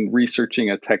working and researching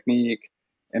a technique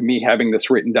and me having this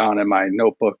written down in my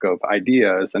notebook of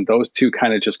ideas, and those two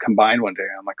kind of just combined one day.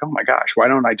 I'm like, oh my gosh, why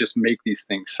don't I just make these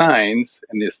things signs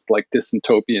in this like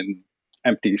dystopian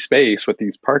empty space with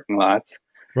these parking lots?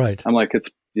 Right. I'm like,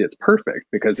 it's perfect,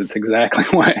 because it's exactly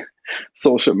what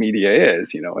social media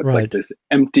is. It's like this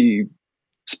empty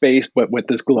space, but with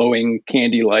this glowing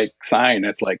candy-like sign.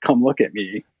 It's like, come look at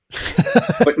me.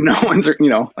 But no one's,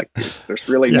 like there's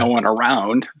really no one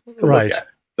around to look at.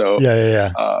 So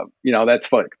that's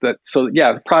fun.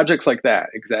 Projects like that.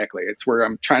 Exactly. It's where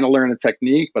I'm trying to learn a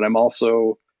technique, but I'm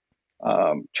also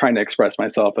trying to express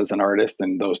myself as an artist,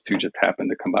 and those two just happen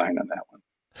to combine on that one.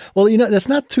 Well, that's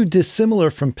not too dissimilar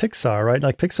from Pixar, right?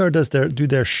 Like Pixar do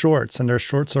their shorts, and their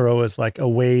shorts are always like a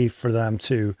way for them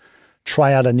to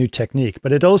try out a new technique,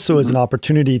 but it also is an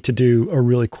opportunity to do a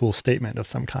really cool statement of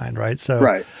some kind, right?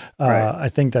 So I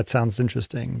think that sounds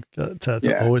interesting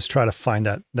to always try to find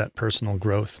that personal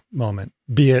growth moment,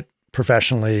 be it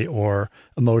professionally or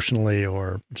emotionally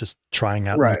or just trying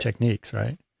out new techniques,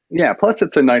 right? Yeah. Plus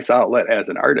it's a nice outlet as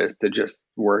an artist to just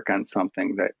work on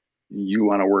something that you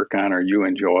want to work on or you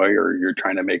enjoy, or you're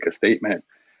trying to make a statement,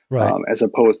 Right. As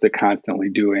opposed to constantly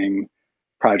doing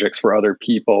projects for other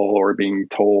people or being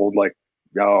told like,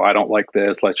 oh, I don't like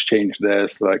this, let's change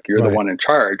this. Like you're the one in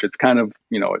charge. It's kind of,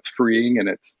 it's freeing and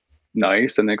it's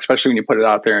nice. And especially when you put it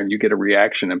out there and you get a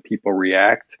reaction and people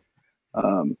react,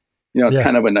 it's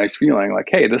kind of a nice feeling like,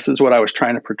 hey, this is what I was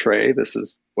trying to portray. This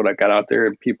is what I got out there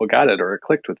and people got it, or it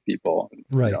clicked with people.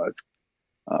 Right.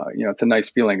 It's a nice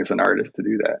feeling as an artist to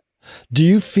do that. Do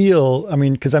you feel, I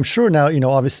mean, because I'm sure now,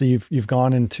 obviously you've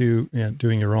gone into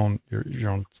doing your own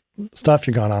stuff,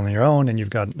 you've gone on your own and you've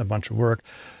got a bunch of work.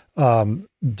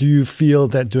 Do you feel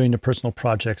that doing the personal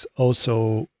projects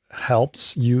also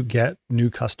helps you get new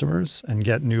customers and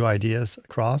get new ideas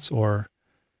across, or?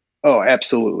 Oh,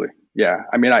 absolutely. Yeah.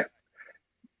 I mean,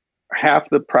 half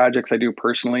the projects I do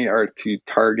personally are to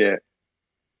target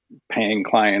paying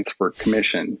clients for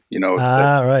commission,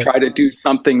 try to do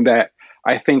something that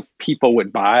I think people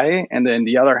would buy. And then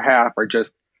the other half are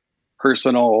just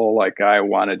personal, like I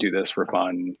want to do this for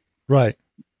fun. Right.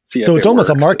 So it's almost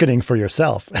a marketing for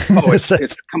yourself. Oh,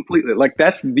 it's completely like,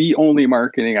 that's the only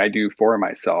marketing I do for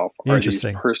myself are these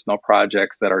personal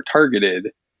projects that are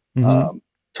targeted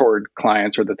toward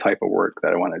clients or the type of work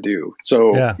that I want to do.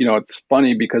 So, it's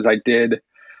funny because I did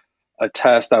a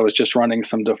test. I was just running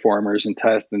some deformers and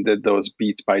test and did those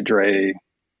Beats by Dre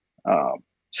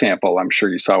sample. I'm sure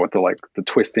you saw with the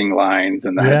twisting lines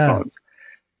and the headphones.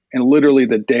 And literally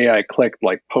the day I clicked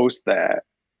post that,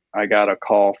 I got a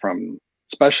call from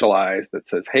Specialized that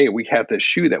says, hey, we have this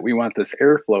shoe that we want this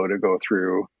airflow to go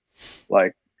through.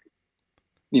 What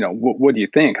do you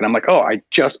think? And I'm like, oh, I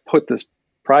just put this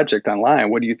project online.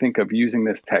 What do you think of using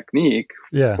this technique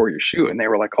for your shoe? And they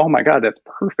were like, oh my God, that's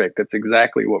perfect. That's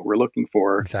exactly what we're looking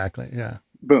for. Exactly. Yeah.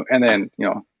 Boom. And then,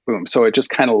 boom. So it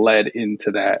just kind of led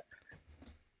into that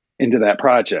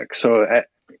project. So,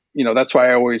 that's why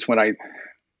I always, when I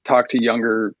talk to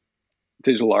younger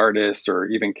digital artists or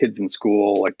even kids in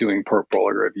school, like doing portfolio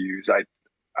reviews,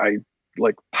 I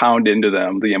pound into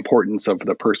them the importance of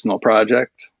the personal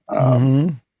project,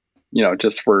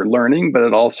 just for learning, but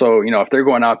it also, if they're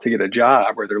going out to get a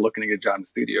job or they're looking to get a job in the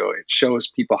studio, it shows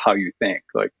people how you think.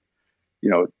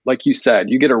 Like you said,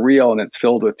 you get a reel and it's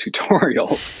filled with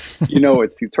tutorials,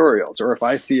 it's tutorials. Or if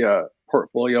I see a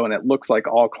portfolio and it looks like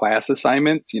all class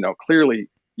assignments, clearly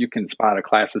you can spot a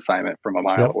class assignment from a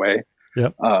mile away.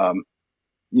 Yep.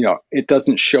 It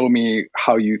doesn't show me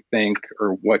how you think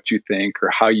or what you think or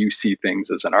how you see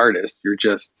things as an artist. You're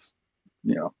just,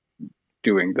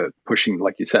 doing the pushing,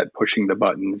 like you said, pushing the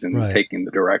buttons and taking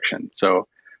the direction. So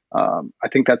I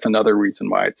think that's another reason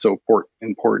why it's so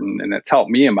important. And it's helped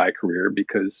me in my career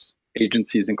because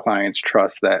agencies and clients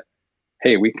trust that,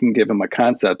 hey, we can give him a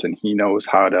concept and he knows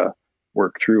how to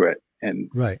work through it and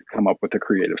come up with a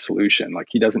creative solution. Like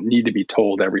he doesn't need to be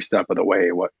told every step of the way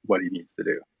what he needs to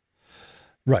do.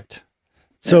 Right.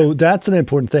 So that's an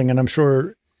important thing. And I'm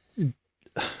sure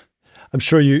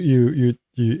you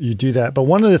do that. But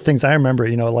one of the things I remember,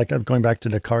 going back to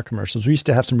the car commercials, we used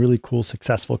to have some really cool,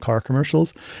 successful car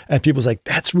commercials and people's like,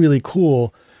 that's really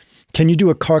cool. Can you do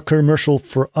a car commercial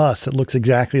for us that looks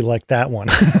exactly like that one?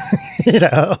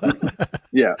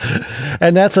 Yeah.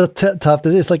 And that's a tough,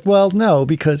 it's like, well, no,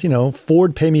 because,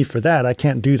 Ford pay me for that. I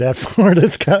can't do that for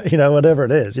this guy, whatever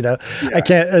it is, I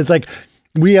can't, it's like,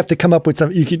 we have to come up with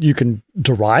something you can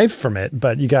derive from it,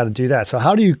 but you got to do that. So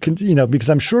how do you, because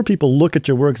I'm sure people look at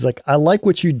your work as like, I like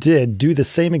what you did, do the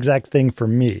same exact thing for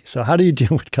me. So how do you deal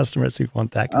with customers who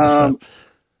want that kind of stuff?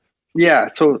 Yeah.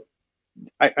 So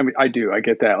I mean, I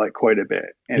get that quite a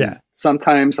bit. And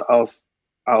sometimes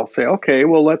I'll say, okay,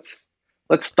 well, let's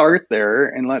start there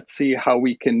and let's see how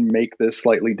we can make this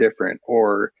slightly different.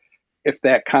 Or if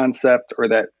that concept or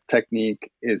that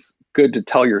technique is good to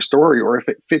tell your story, or if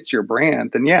it fits your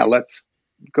brand, then let's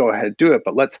go ahead and do it.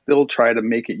 But let's still try to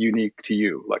make it unique to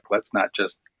you. Let's not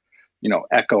just,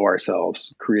 echo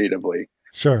ourselves creatively.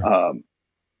 Sure.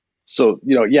 So,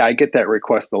 I get that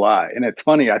request a lot. And it's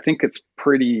funny. I think it's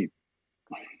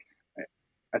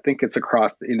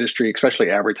across the industry,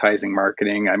 especially advertising,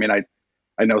 marketing. I mean, I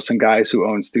know some guys who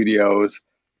own studios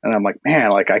and I'm like,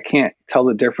 man, I can't tell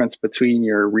the difference between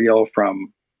your reel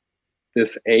from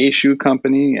this A shoe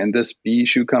company and this B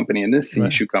shoe company and this C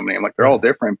shoe company. I'm like, they're all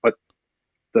different, but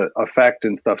the effect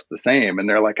and stuff's the same. And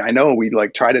they're like, I know, we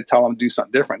try to tell them to do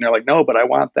something different. And they're like, no, but I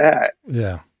want that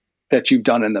you've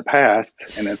done in the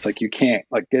past. And it's like, you can't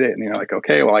get it. And you're like,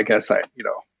 okay, well, I guess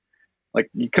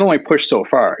you can only push so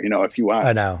far, if you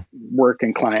want work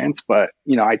and clients, but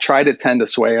I try to tend to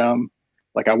sway them.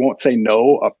 I won't say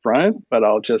no up front, but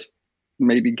I'll just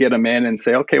maybe get them in and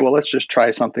say, okay, well, let's just try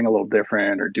something a little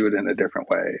different or do it in a different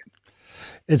way.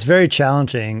 It's very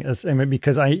challenging.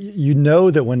 Because you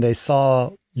know that when they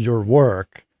saw your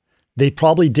work, they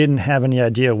probably didn't have any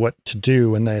idea what to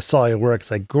do when they saw your work. It's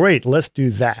like, great, let's do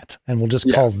that. And we'll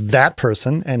just call that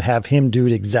person and have him do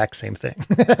the exact same thing.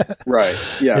 Right.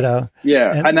 Yeah. You know?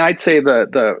 Yeah. And I'd say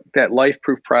that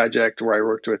Lifeproof project where I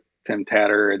worked with Tim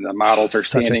Tatter and the models are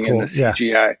standing in the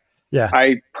CGI. Yeah.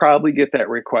 I probably get that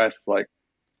request like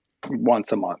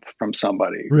once a month from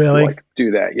somebody. Really? To like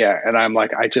do that. Yeah. And I'm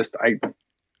like,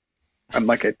 I'm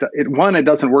like, it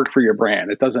doesn't work for your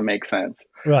brand. It doesn't make sense.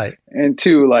 Right. And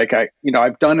two, like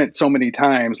I've done it so many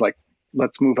times, like,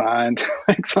 let's move on to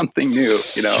like something new,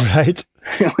 you know? Right.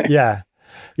 Yeah.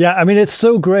 Yeah. I mean, it's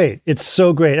so great. It's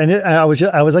so great. And I was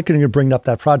like going to bring up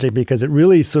that project because it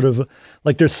really sort of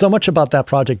like, there's so much about that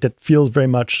project that feels very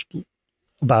much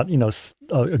about, you know,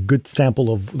 a good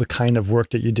sample of the kind of work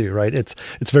that you do, right? It's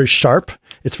very sharp.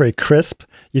 It's very crisp.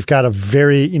 You've got a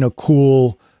very, you know,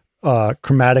 cool,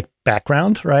 chromatic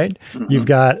background, right? Mm-hmm. You've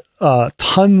got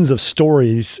tons of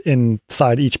stories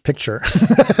inside each picture.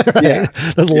 Right? Yeah.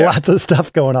 There's lots of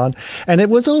stuff going on. And it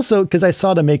was also, because I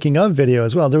saw the making of video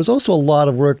as well, there was also a lot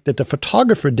of work that the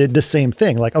photographer did the same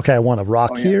thing. Like, okay, I want a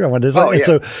rock here. I want this. And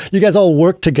so you guys all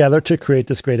worked together to create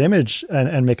this great image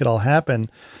and make it all happen.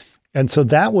 And so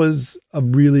that was a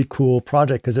really cool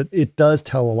project because it does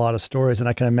tell a lot of stories. And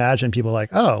I can imagine people like,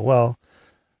 oh, well,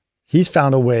 he's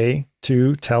found a way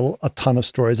to tell a ton of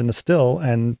stories in a still,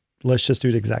 and let's just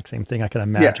do the exact same thing. I can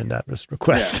imagine that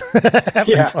request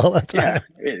happens all the time.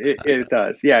 Yeah, it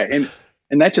does. Yeah.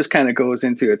 And that just kind of goes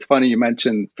into, it's funny you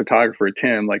mentioned photographer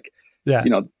Tim, like, you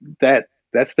know,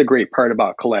 that's the great part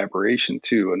about collaboration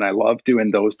too. And I love doing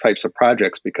those types of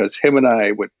projects because him and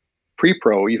I would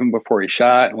pre-pro even before he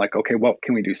shot and like, okay, what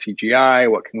can we do CGI?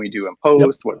 What can we do in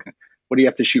post? What do you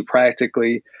have to shoot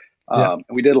practically?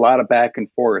 We did a lot of back and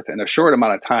forth in a short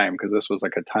amount of time because this was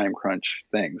like a time crunch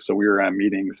thing. So we were on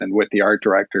meetings and with the art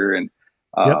director and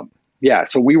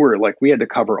so we were like, we had to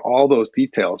cover all those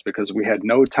details because we had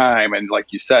no time. And like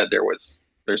you said,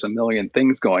 there's a million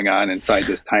things going on inside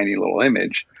this tiny little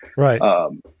image. Right.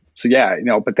 So yeah, you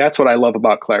know, but that's what I love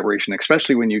about collaboration,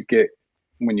 especially when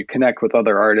you connect with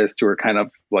other artists who are kind of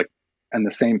like in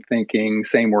the same thinking,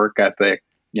 same work ethic,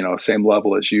 you know, same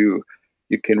level as you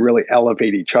can really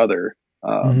elevate each other,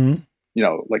 you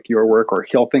know, like your work, or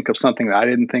he'll think of something that I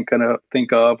didn't think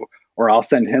of, or I'll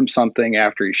send him something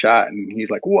after he shot and he's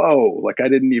like, whoa, like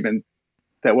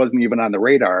that wasn't even on the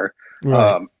radar.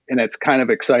 Right. And it's kind of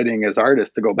exciting as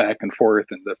artists to go back and forth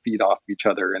and to feed off each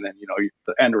other. And then, you know,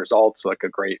 the end result's like a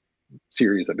great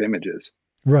series of images.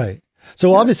 Right.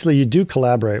 So obviously you do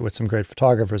collaborate with some great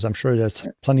photographers. I'm sure there's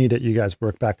plenty that you guys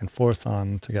work back and forth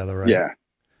on together, right?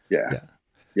 Yeah.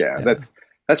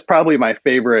 That's probably my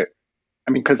favorite.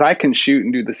 I mean, because I can shoot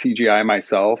and do the CGI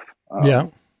myself,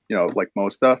 you know, like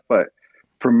most stuff. But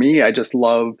for me, I just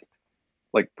love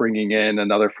like bringing in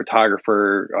another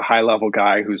photographer, a high level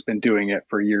guy who's been doing it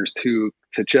for years too,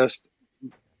 to just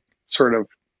sort of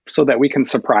so that we can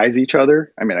surprise each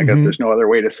other. I mean, I guess there's no other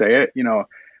way to say it, you know.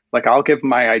 Like I'll give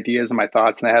my ideas and my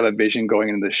thoughts and I have a vision going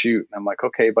into the shoot. And I'm like,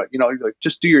 okay, but you know, like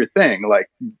just do your thing. Like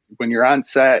when you're on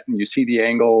set and you see the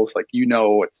angles, like, you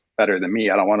know, it's better than me.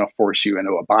 I don't want to force you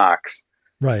into a box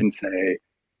and say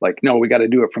like, no, we got to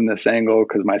do it from this angle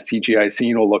because my CGI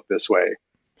scene will look this way.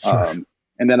 Sure.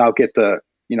 And then I'll get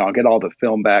I'll get all the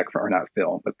film back or not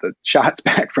film, but the shots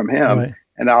back from him. Right.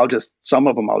 And some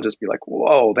of them I'll just be like,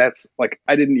 whoa, that's like,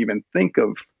 I didn't even think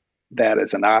of that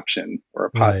as an option or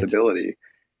a possibility. Right.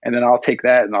 And then I'll take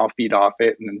that and I'll feed off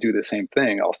it and then do the same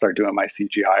thing. I'll start doing my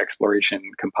CGI exploration,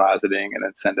 compositing, and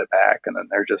then send it back. And then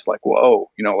they're just like, whoa,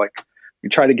 you know, like we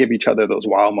try to give each other those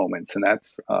wow moments. And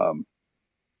that's, you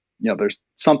know, there's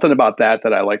something about that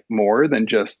I like more than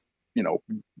just, you know,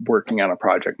 working on a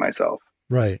project myself.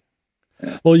 Right.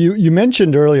 Yeah. Well, you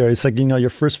mentioned earlier, it's like, you know, your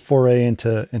first foray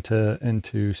into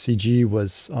CG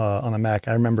was on a Mac.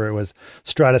 I remember it was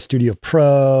Strata Studio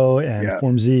Pro and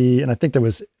Form Z, and I think there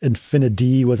was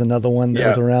Infinity was another one that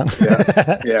was around.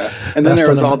 And then there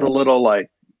was all the little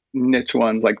like niche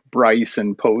ones like Bryce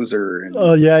and Poser and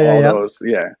those.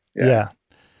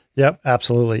 Yep,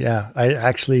 absolutely. Yeah. I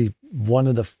actually, one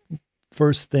of the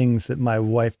first things that my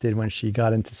wife did when she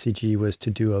got into CG was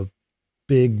to do a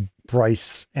big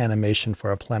Bryce animation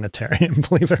for a planetarium,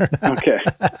 believe it or not. Okay.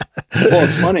 Well,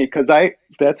 it's funny because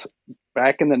that's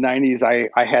back in the 90s,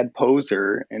 I had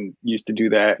Poser and used to do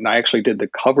that. And I actually did the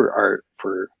cover art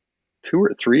for 2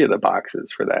 or 3 of the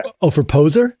boxes for that. Oh, for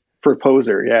Poser? For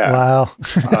Poser, yeah. Wow.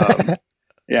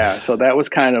 So that was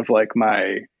kind of like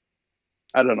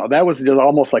I don't know, that was just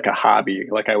almost like a hobby.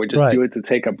 Like I would just do it to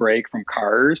take a break from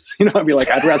cars. You know, I'd be like,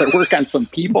 I'd rather work on some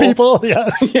people.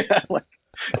 Yes.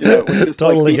 it was just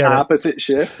Totally like the get it. opposite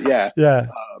shift. Yeah. Yeah.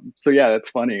 So yeah, that's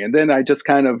funny. And then I just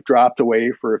kind of dropped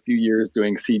away for a few years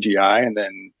doing CGI and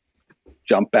then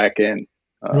jumped back in.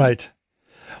 Right.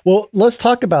 Well, let's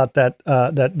talk about that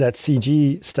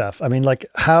CG stuff. I mean, like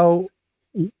how,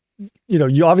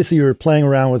 you obviously you were playing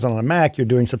around with it on a Mac, you're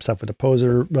doing some stuff with the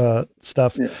poser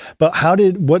stuff, but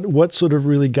what sort of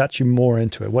really got you more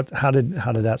into it? How did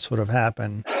that sort of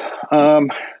happen?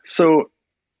 So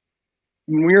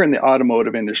when we were in the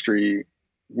automotive industry,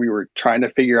 we were trying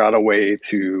to figure out a way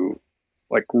to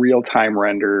like real-time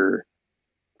render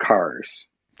cars.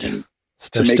 And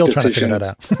they're still trying to figure that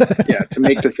out. Yeah, to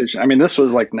make decisions. I mean, this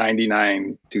was like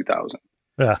 99, 2000.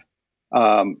 Yeah.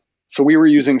 So we were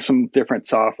using some different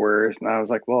softwares, and I was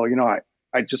like, well,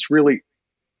 I just really,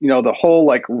 the whole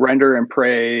like render and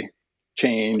pray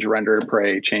change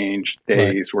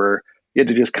days where you had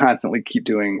to just constantly keep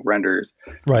doing renders.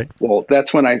 Right. Well,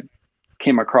 that's when I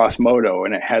came across Modo,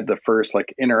 and it had the first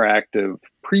like interactive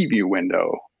preview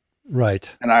window. Right.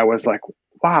 And I was like,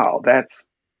 wow, that's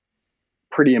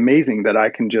pretty amazing that I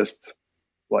can just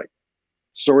like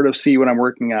sort of see what I'm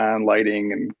working on,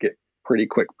 lighting, and get pretty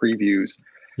quick previews.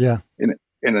 Yeah.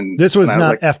 And this was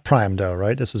not F prime though,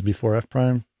 right? This was before F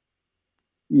prime.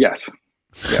 Yes.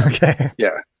 Yeah. Okay.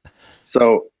 Yeah.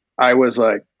 So I was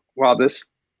like, wow, this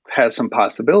has some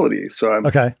possibilities. So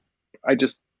I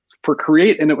just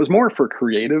and it was more for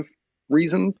creative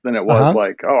reasons than it was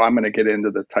like, oh, I'm going to get into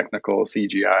the technical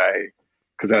CGI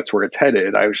because that's where it's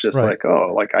headed. I was just like,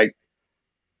 oh, like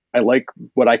I like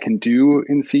what I can do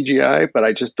in CGI, but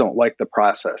I just don't like the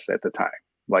process at the time.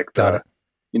 Like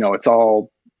it's all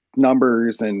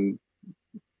numbers and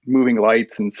moving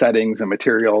lights and settings and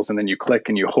materials, and then you click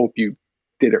and you hope you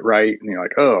did it right, and you're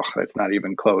like, oh, that's not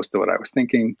even close to what I was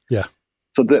thinking. Yeah.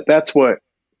 So that's what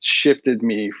shifted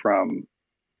me from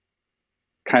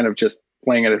kind of just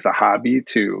playing it as a hobby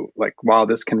to like, wow,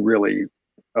 this can really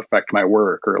affect my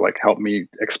work or like help me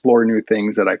explore new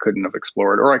things that I couldn't have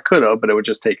explored, or I could have, but it would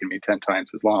just taken me 10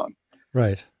 times as long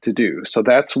to do. So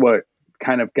that's what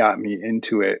kind of got me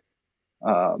into it.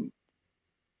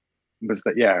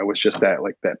 It was just that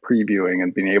like that previewing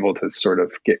and being able to sort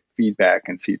of get feedback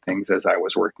and see things as I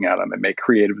was working on them and make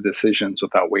creative decisions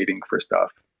without waiting for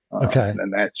stuff.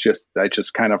 And I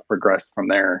just kind of progressed from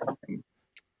there.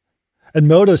 And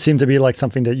Modo seemed to be like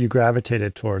something that you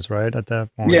gravitated towards, right? At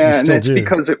that point. Yeah. And it's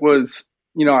because it was,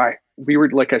 we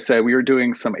were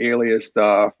doing some alias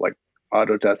stuff. Like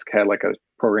Autodesk had like a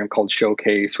program called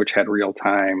Showcase, which had real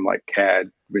time like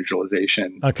CAD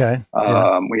visualization. Okay.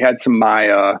 We had some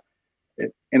Maya,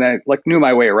 and I like knew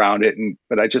my way around it,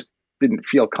 but I just didn't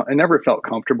I never felt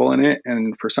comfortable in it.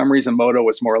 And for some reason, Modo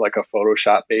was more like a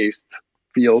Photoshop based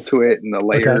feel to it and the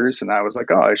layers. And I was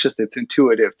like, oh, it's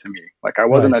intuitive to me. Like I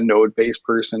wasn't a node based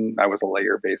person. I was a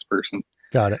layer based person.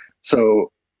 Got it.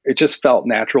 So it just felt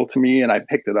natural to me. And I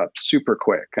picked it up super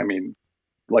quick. I mean,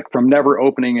 like from never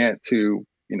opening it to,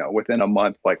 within a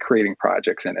month, like creating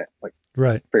projects in it, like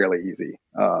fairly easy.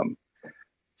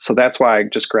 So that's why I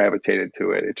just gravitated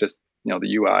to it. It just,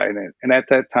 the UI and at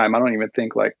that time, I don't even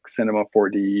think like Cinema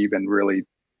 4D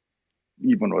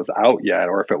even was out yet,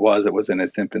 or if it was in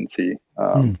its infancy.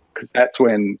 Cause that's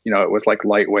when, it was like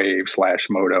Lightwave /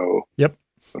 Modo. Yep.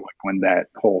 So like when that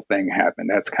whole thing happened,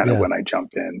 that's kind of when I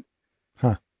jumped in.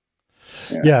 Huh.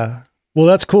 Yeah. Well,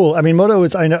 that's cool. I mean, Modo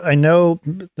is, I know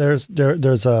there's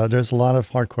a lot of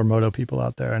hardcore Modo people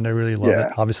out there and they really love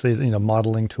it. Obviously,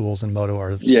 modeling tools in Modo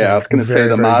are. I was going to say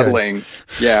the modeling.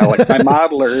 Good. Yeah. Like my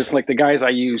modelers, like the guys I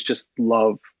use just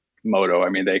love Modo. I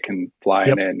mean, they can fly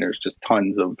in it and there's just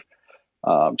tons of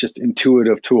just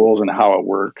intuitive tools and how it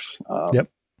works.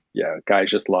 Yeah. Guys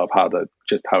just love how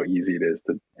easy it is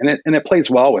and it plays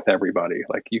well with everybody.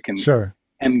 Like you can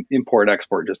import,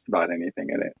 export just about anything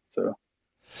in it. So.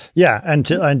 Yeah,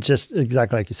 and just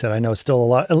exactly like you said, I know still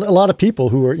a lot of people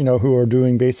who are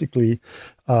doing basically,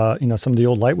 some of the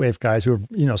old Lightwave guys who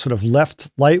are sort of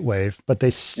left Lightwave, but they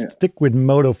stick with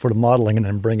Modo for the modeling and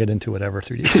then bring it into whatever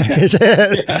 3D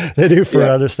package they do for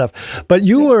other stuff. But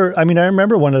you were, I mean, I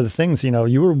remember one of the things,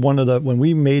 you were one of the when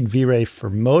we made V-Ray for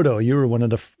Modo, you were one of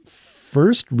the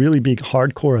first really big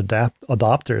hardcore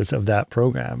adopters of that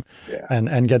program and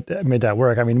made that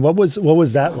work. I mean, what was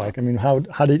that like? I mean,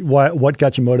 what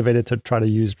got you motivated to try to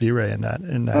use V-Ray in that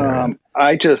area?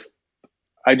 I just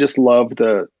love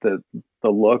the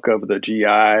look of the GI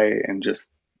and just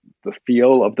the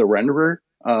feel of the renderer.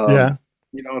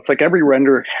 It's like every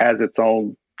render has its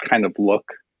own kind of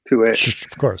look to it.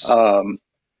 Of course. And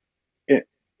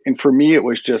for me, it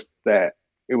was just that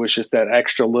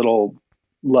extra little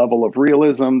level of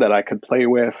realism that I could play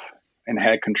with and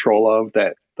had control of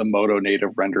that the Modo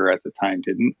native renderer at the time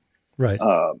didn't. Right.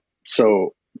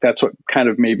 So that's what kind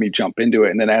of made me jump into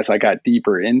it. And then as I got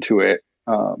deeper into it,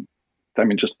 I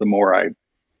mean, just the more I,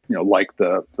 like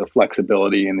the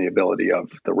flexibility and the ability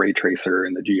of the ray tracer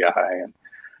and the GI, and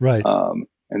right.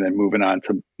 And then moving on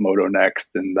to Moto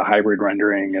next and the hybrid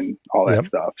rendering and all that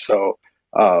stuff. So,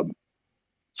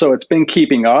 so it's been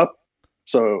keeping up.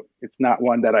 So it's not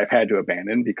one that I've had to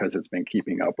abandon because it's been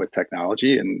keeping up with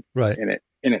technology, and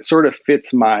it sort of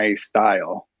fits my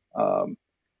style. And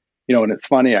it's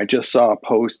funny, I just saw a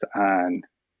post on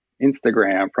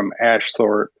Instagram from Ash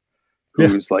Thorpe,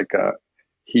 who's like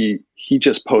he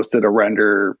just posted a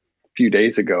render a few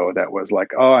days ago that was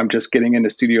like, oh, I'm just getting into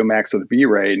Studio Max with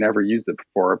V-Ray, never used it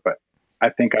before, but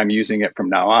I think I'm using it from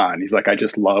now on. He's like, I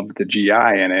just love the GI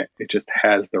in it. It just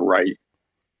has the right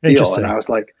feel. And I was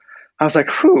like,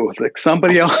 whew, like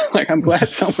somebody else, like I'm glad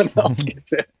someone else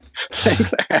gets it.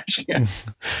 Thanks, Ash.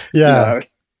 Yeah.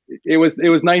 It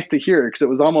was nice to hear, because it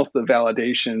was almost the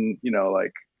validation,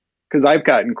 like, because I've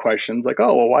gotten questions like,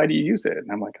 oh, well, why do you use it? And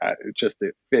I'm like,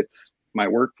 it fits my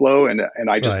workflow, and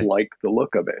I just like the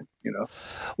look of it,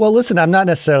 Well, listen, I'm not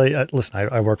necessarily,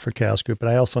 I work for Chaos Group, but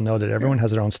I also know that everyone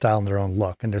has their own style and their own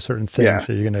look, and there's certain things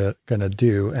that you're gonna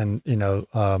do. And,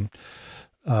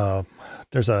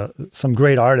 there's some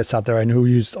great artists out there I know who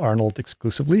use Arnold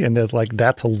exclusively, and there's like,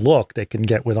 that's a look they can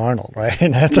get with Arnold, right?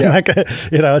 And that's like,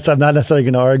 so I'm not necessarily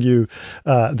going to argue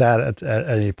that at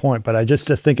any point, but I just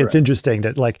think it's interesting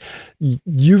that like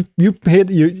you've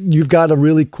got a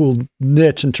really cool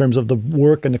niche in terms of the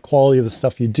work and the quality of the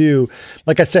stuff you do.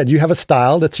 Like I said, you have a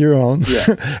style that's your own,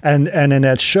 and then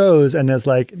that shows. And there's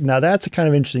like, now that's a kind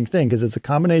of interesting thing, because it's a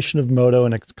combination of Moto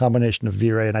and a combination of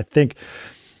V-Ray, and I think,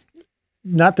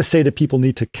 not to say that people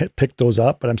need to pick those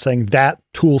up, but I'm saying that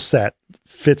tool set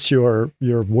fits your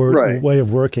work way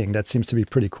of working. That seems to be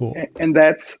pretty cool. And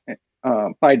that's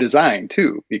by design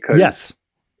too, because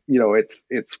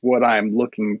it's what I'm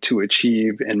looking to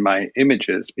achieve in my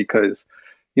images, because,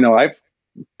 I've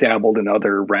dabbled in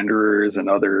other renderers and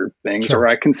other things, or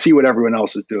I can see what everyone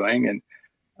else is doing, and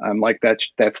I'm like,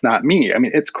 that's not me. I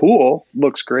mean, it's cool,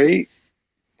 looks great,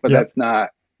 but that's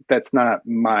not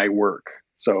my work.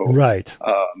 So, and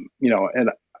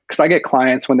because I get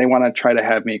clients when they want to try to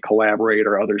have me collaborate,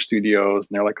 or other studios,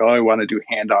 and they're like, oh, I want to do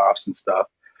handoffs and stuff.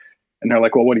 And they're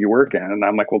like, well, what do you work in? And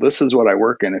I'm like, well, this is what I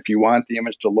work in. If you want the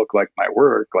image to look like my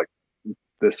work, like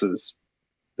this is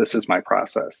my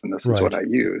process, and this is what I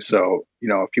use. So,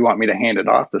 if you want me to hand it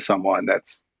off to someone,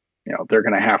 that's, they're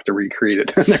going to have to recreate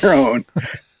it on their own,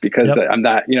 because I'm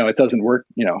not, it doesn't work,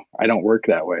 I don't work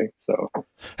that way. So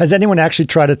has anyone actually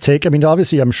tried to take, I mean,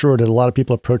 obviously I'm sure that a lot of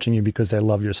people approaching you because they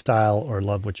love your style or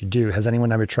love what you do. Has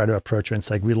anyone ever tried to approach you and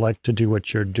say, we like to do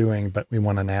what you're doing, but we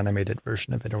want an animated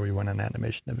version of it, or we want an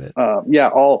animation of it?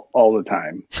 All the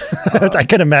time. I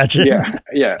can imagine.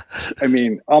 Yeah. I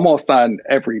mean, almost on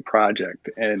every project,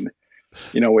 and,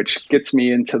 which gets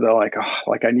me into the,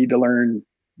 like I need to learn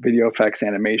video effects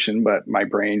animation, but my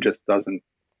brain just doesn't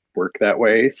work that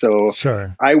way. So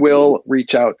I will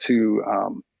reach out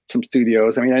to some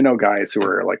studios. I mean, I know guys who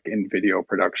are like in video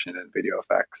production and video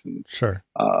effects, and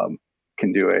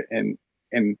can do it. And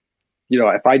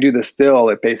if I do the still,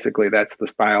 it basically, that's the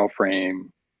style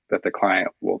frame that the client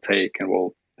will take, and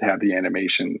we'll have the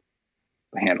animation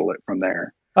handle it from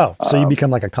there. Oh, so you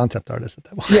become like a concept artist at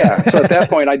that point. So at that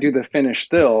point, I do the finished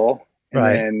still,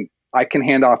 and then I can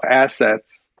hand off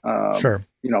assets,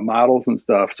 models and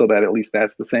stuff, so that at least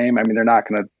that's the same. I mean, they're not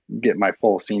going to get my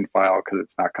full scene file because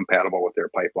it's not compatible with their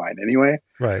pipeline anyway.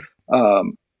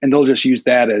 And they'll just use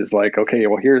that as like, okay,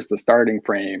 well, here's the starting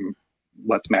frame.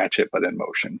 Let's match it, but in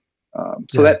motion.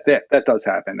 So that does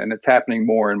happen, and it's happening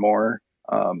more and more.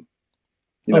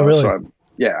 Really? So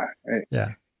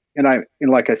And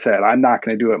like I said, I'm not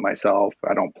going to do it myself.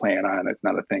 I don't plan on it. It's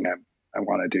not a thing I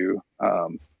want to do.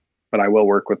 But I will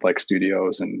work with like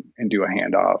studios and do a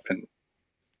handoff, and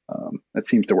that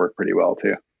seems to work pretty well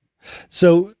too.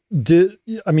 So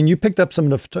you picked up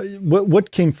some of the,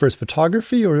 what came first,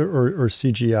 photography or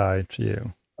CGI to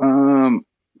you?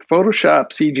 Photoshop,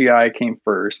 CGI came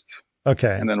first.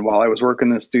 Okay. And then while I was working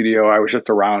in the studio, I was just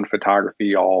around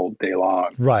photography all day long.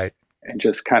 Right. And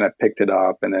just kind of picked it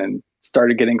up, and then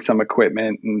started getting some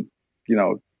equipment and,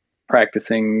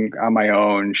 practicing on my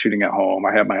own, shooting at home.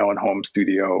 I have my own home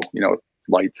studio,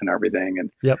 lights and everything. And,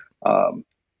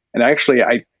 and actually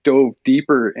I dove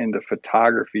deeper into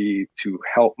photography to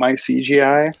help my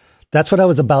CGI. That's what I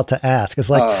was about to ask. It's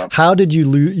like, how did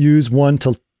you use one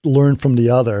to learn from the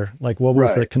other? Like, what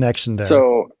was the connection there?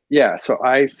 So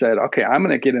I said, okay, I'm going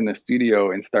to get in the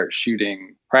studio and start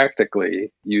shooting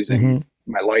practically using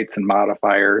my lights and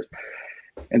modifiers.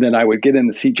 And then I would get in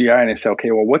the CGI and I say,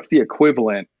 okay, well, what's the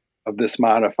equivalent of this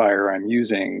modifier I'm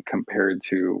using compared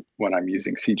to when I'm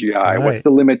using CGI? Right. What's the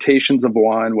limitations of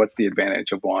one? What's the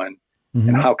advantage of one? Mm-hmm.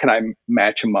 And how can I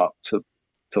match them up to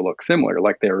look similar,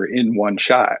 like they were in one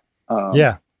shot?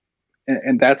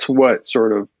 And that's what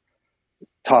sort of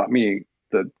taught me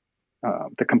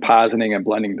the compositing and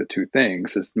blending the two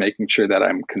things, is making sure that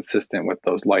I'm consistent with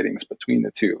those lightings between the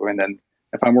two. And then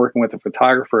if I'm working with a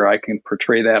photographer, I can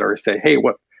portray that or say, hey,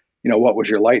 what was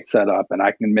your light setup? And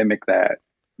I can mimic that,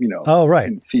 in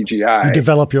CGI. You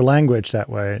develop your language that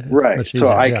way. It's right. So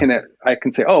I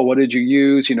can say, oh, what did you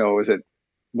use? Was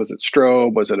it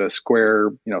strobe? Was it a square,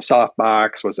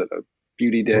 softbox? Was it a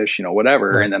beauty dish?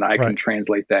 Whatever. Right. And then I can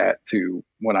translate that to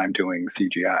when I'm doing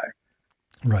CGI.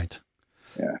 Right.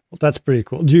 Yeah. Well, that's pretty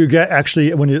cool. Do you get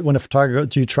actually, when a photographer,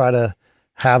 do you try to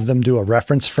have them do a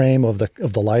reference frame of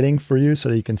the lighting for you so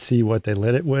that you can see what they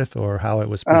lit it with or how it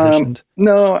was positioned?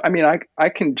 No, I mean, I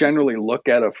can generally look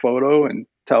at a photo and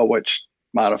tell which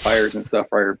modifiers and stuff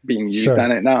are being used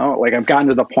on it now. Like I've gotten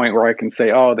to the point where I can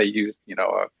say, oh, they used,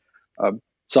 a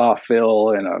soft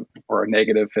fill or a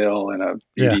negative fill in a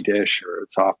beauty dish or a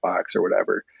softbox or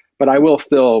whatever. But I will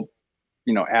still,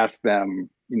 ask them,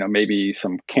 maybe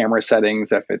some camera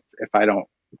settings if I don't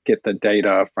get the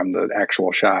data from the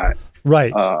actual shot.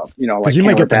 Right. Like you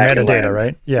might get the metadata, lens.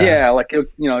 Right? Yeah. Yeah. Like,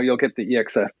 you'll get the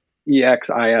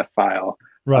EXIF file.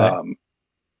 Right.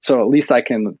 So at least I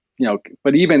can,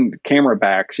 but even camera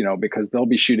backs, because they'll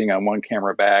be shooting on one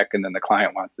camera back and then the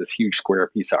client wants this huge square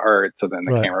piece of art. So then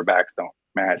the camera backs don't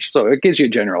match. So it gives you a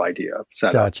general idea of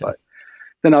setup. Gotcha. But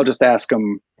then I'll just ask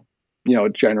them,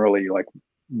 generally like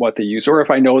what they use. Or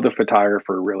if I know the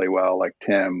photographer really well, like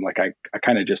Tim, like I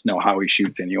kind of just know how he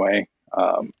shoots anyway.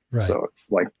 So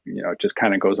it's like, it just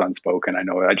kind of goes unspoken. I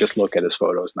know, I just look at his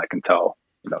photos and I can tell,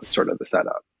 sort of the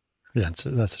setup. Yeah,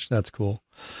 that's cool.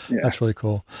 Yeah. That's really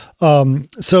cool.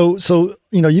 So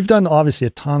you've done obviously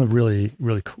a ton of really,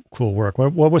 really cool work.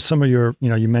 What was some of your,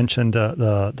 you mentioned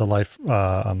the life,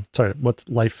 what's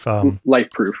life?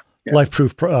 Lifeproof. Yeah.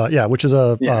 Lifeproof, which is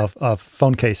a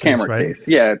phone case, camera right? case.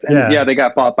 Yeah. And they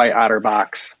got bought by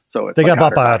OtterBox. So it's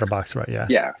bought by OtterBox, right? Yeah.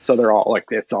 Yeah. So they're all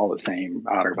it's all the same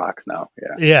OtterBox now.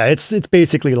 Yeah. Yeah. It's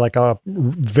basically like a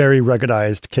very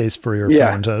ruggedized case for your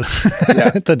phone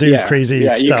to do crazy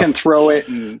stuff. Yeah. You can throw it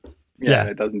and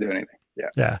it doesn't do anything.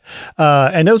 Yeah.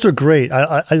 And those were great.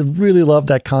 I really loved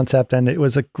that concept, and it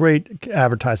was a great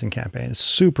advertising campaign. It's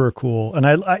super cool. And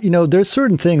there's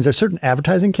certain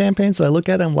advertising campaigns that I look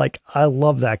at and I'm like, I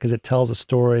love that because it tells a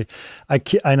story. I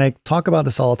talk about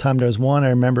this all the time. There's one I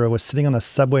remember, I was sitting on a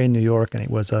subway in New York and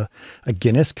it was a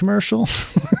Guinness commercial.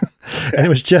 And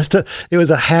it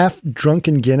was a half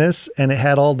drunken Guinness, and it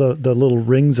had all the little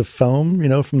rings of foam,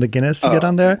 from the Guinness to get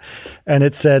on there. And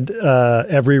it said,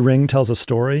 every ring tells a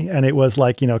story. And it was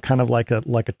like, kind of like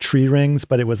a tree rings,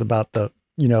 but it was about the,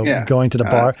 going to the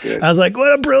bar. I was like,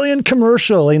 what a brilliant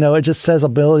commercial. It just says a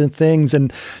billion things.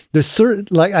 And there's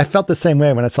I felt the same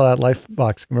way when I saw that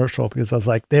Lifebox commercial, because I was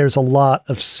like, there's a lot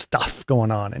of stuff going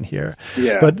on in here.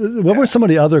 Yeah. But what were some of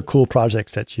the other cool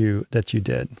projects that you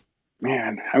did?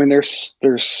 Man, I mean, there's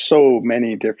so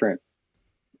many different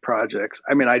projects.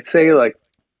 I mean, I'd say like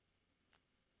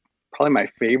probably my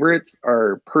favorites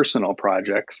are personal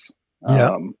projects.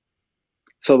 Yeah.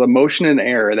 So the motion and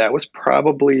air, that was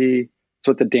probably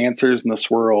with the dancers and the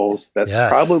swirls. That's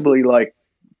probably like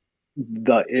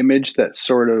the image that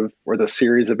sort of, or the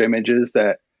series of images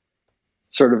that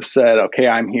sort of said, okay,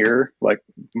 I'm here, like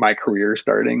my career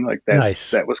starting. Like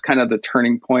that was kind of the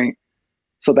turning point.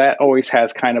 So that always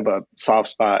has kind of a soft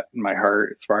spot in my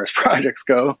heart as far as projects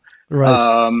go.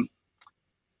 Right.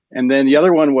 And then the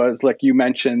other one was, like you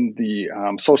mentioned, the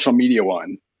social media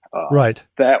one. Right.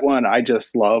 That one I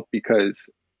just love because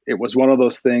it was one of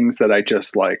those things that I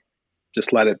just let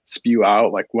it spew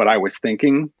out, like what I was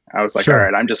thinking. I was like, all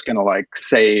right, I'm just going to like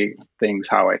say things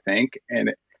how I think.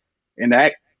 And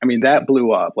that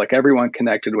blew up. Like everyone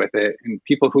connected with it, and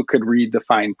people who could read the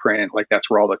fine print, like that's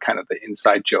where all the kind of the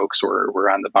inside jokes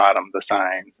were on the bottom, the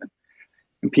signs.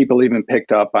 And people even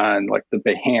picked up on like the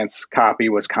Behance copy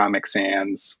was Comic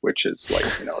Sans, which is like,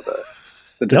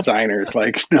 the designers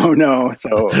like, no.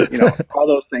 So, all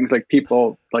those things, like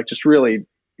people like just really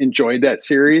enjoyed that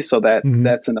series. So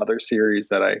that's another series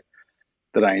that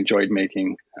I enjoyed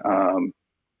making.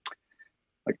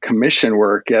 Like commission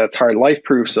work, it's hard.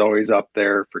 Lifeproof's always up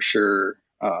there for sure.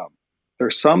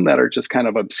 There's some that are just kind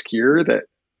of obscure that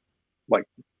like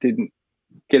didn't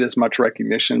get as much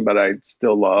recognition, but I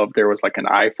still love. There was like an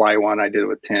iFly one I did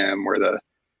with Tim, where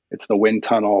it's the wind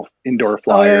tunnel indoor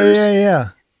flyers. Oh, yeah.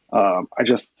 I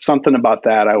just, something about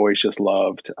that I always just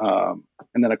loved.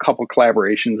 and then a couple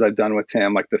collaborations I've done with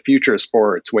him, like the Future of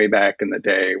Sports way back in the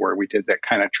day, where we did that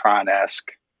kind of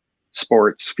Tron-esque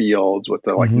sports fields with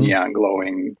the like neon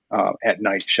glowing at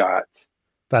night shots.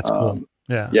 That's cool.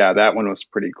 Yeah, that one was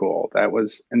pretty cool. That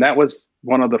was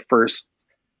one of the first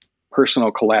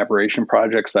personal collaboration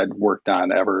projects I'd worked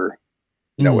on ever,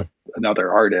 with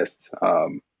another artist,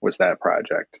 was that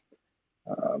project.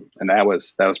 And that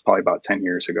was probably about 10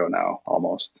 years ago now,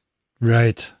 almost.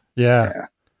 Right. Yeah.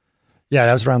 Yeah,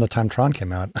 that was around the time Tron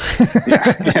came out.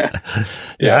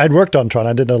 Yeah, I'd worked on Tron.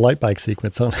 I did a light bike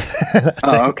sequence on.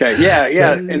 Oh, okay. Yeah,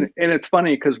 so, and it's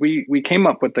funny because we came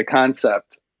up with the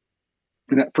concept,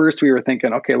 and at first we were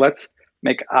thinking, okay, let's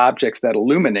make objects that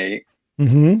illuminate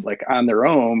like on their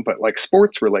own, but like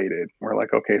sports related. We're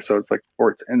like, okay, so it's like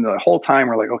sports, and the whole time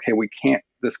we're like, okay,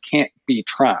 this can't be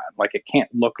Tron. Like it can't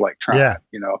look like Tron.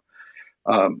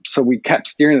 So we kept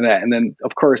steering to that. And then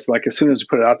of course, like as soon as we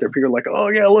put it out there, people were like, oh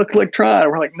yeah, look like Tron.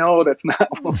 And we're like, no, that's not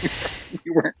what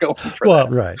we weren't going for. Well,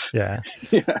 that. Right.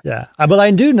 Yeah. But I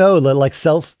do know that like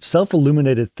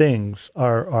self-illuminated things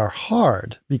are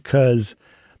hard because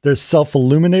they're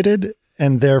self-illuminated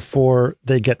and therefore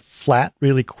they get flat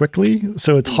really quickly.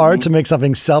 So it's hard to make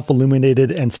something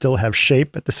self-illuminated and still have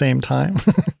shape at the same time.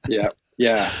 Yeah.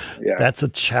 That's a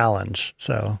challenge.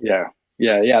 So Yeah,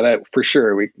 that for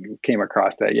sure. We came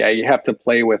across that. Yeah, you have to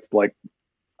play with like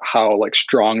how like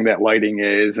strong that lighting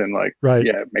is, and like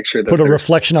make sure that put a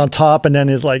reflection on top, and then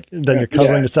you're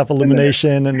covering the self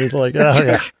illumination, and it's like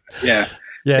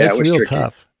it's real tricky.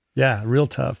 Tough. Yeah, real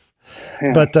tough.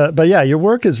 Yeah. But yeah, your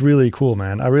work is really cool,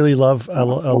 man. I really love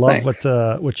love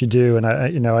what you do, and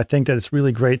I think that it's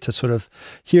really great to sort of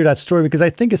hear that story, because I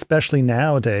think especially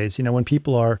nowadays, when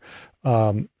people are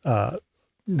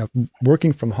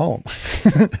working from home,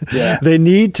 they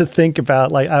need to think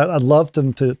about, like, I'd love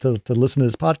them to listen to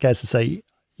this podcast and say,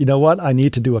 you know what, I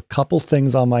need to do a couple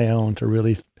things on my own to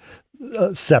really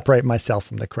separate myself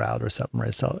from the crowd or separate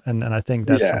myself. And I think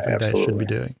that's something that I should be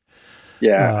doing.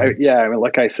 I mean,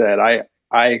 like I said,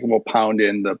 I will pound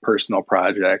in the personal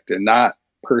project, and not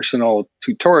personal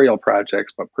tutorial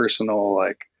projects, but personal,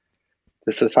 like,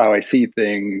 this is how I see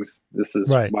things. This is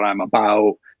what I'm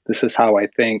about. This is how I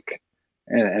think,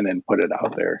 and then put it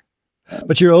out there.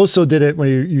 But you also did it when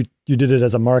you did it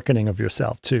as a marketing of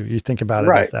yourself too. You think about it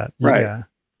as that.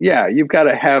 Yeah. You've got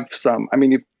to have some, I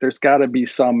mean, there's got to be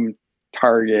some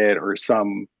target or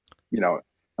some,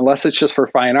 unless it's just for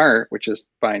fine art, which is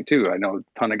fine too. I know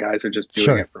a ton of guys are just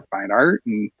doing it for fine art,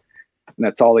 and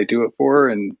that's all they do it for.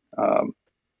 And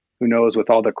who knows, with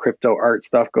all the crypto art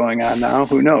stuff going on now,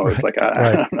 who knows? Like,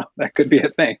 I don't know, that could be a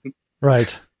thing.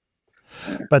 Right.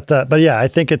 But yeah, I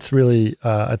think it's really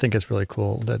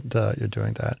cool that you're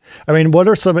doing that. I mean, what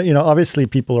are some, obviously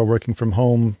people are working from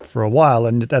home for a while,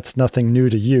 and that's nothing new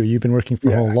to you. You've been working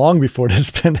from home long before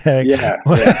this pandemic.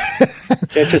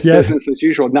 It's just business as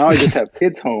usual. Now I just have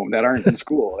kids home that aren't in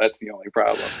school. That's the only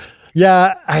problem.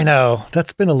 Yeah, I know.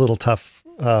 That's been a little tough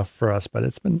for us, but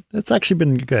it's actually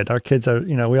been good. Our kids are,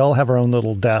 we all have our own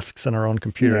little desks and our own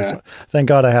computers. So thank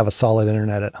God I have a solid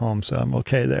internet at home, so I'm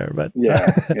okay there. But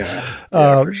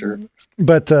for sure.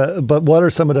 But what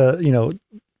are some of the,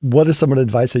 what is some of the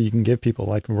advice that you can give people,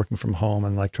 like working from home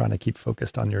and like trying to keep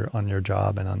focused on your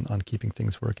job and on keeping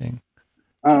things working?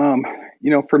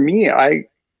 For me, I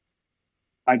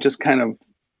just kind of,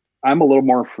 I'm a little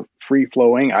more free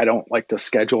flowing. I don't like to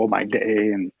schedule my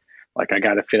day and like, I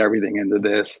got to fit everything into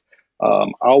this.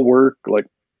 I'll work like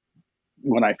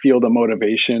when I feel the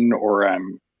motivation, or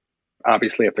I'm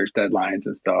obviously if there's deadlines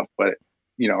and stuff, but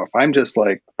if I'm just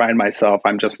like, find myself,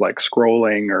 I'm just like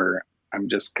scrolling, or I'm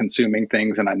just consuming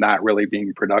things and I'm not really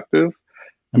being productive.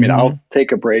 I mean, I'll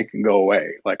take a break and go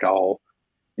away. Like I'll,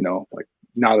 like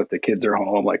now that the kids are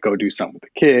home, like go do something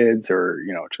with the kids, or,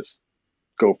 just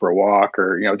go for a walk,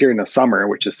 or, during the summer,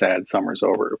 which is sad, summer's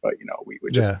over, but, we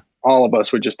would just, all of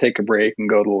us would just take a break and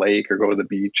go to the lake or go to the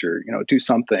beach, or, do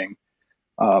something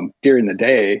during the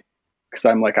day. Cause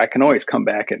I'm like, I can always come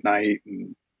back at night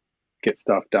and get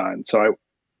stuff done. So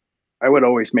I would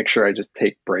always make sure I just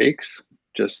take breaks,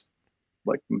 just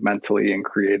like mentally and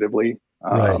creatively.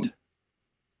 And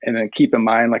then keep in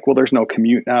mind, like, well, there's no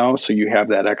commute now, so you have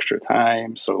that extra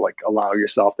time. So like allow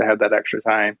yourself to have that extra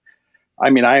time. I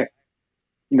mean,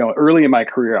 early in my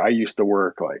career, I used to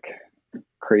work like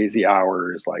crazy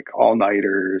hours, like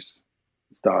all-nighters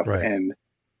stuff. And,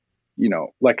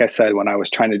 like I said, when I was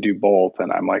trying to do both,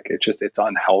 and I'm like, it's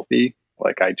unhealthy.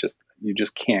 Like you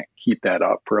just can't keep that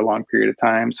up for a long period of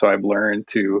time. So I've learned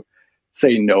to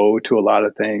say no to a lot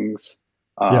of things,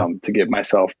 to give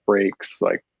myself breaks,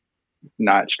 like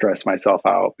not stress myself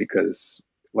out, because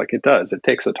like it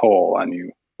takes a toll on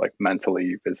you, like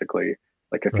mentally, physically.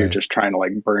 Like if you're just trying to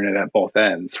like burn it at both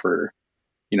ends for,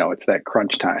 it's that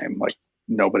crunch time, like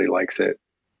nobody likes it.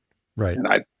 Right. And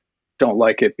I don't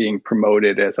like it being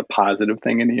promoted as a positive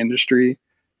thing in the industry.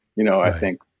 I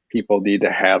think people need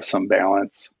to have some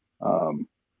balance.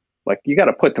 Like you got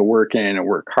to put the work in and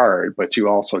work hard, but you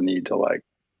also need to like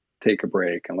take a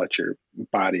break and let your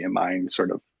body and mind sort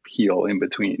of heal in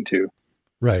between too.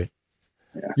 Right.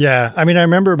 Yeah. I mean, I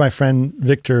remember my friend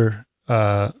Victor,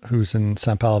 who's in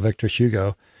Sao Paulo, Victor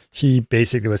Hugo, he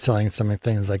basically was telling some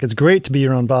things like, it's great to be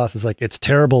your own boss. It's like, it's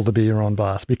terrible to be your own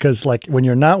boss because like when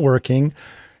you're not working,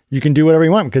 you can do whatever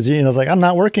you want because, it's like, I'm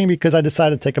not working because I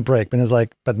decided to take a break. And it's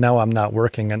like, but now I'm not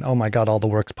working and oh my God, all the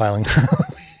work's piling up,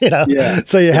 Yeah.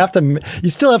 So you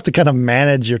still have to kind of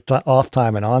manage your off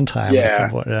time and on time at some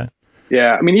point. Yeah.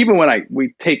 Yeah. I mean, even when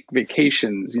we take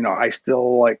vacations, I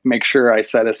still like make sure I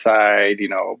set aside,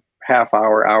 half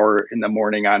hour in the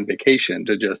morning on vacation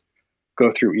to just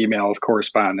go through emails,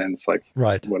 correspondence, like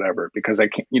whatever, because I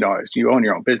can't, as you own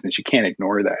your own business, you can't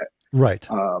ignore that. Right.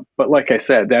 But like I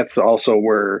said, that's also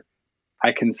where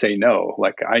I can say no.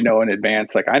 Like I know in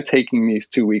advance, like I'm taking these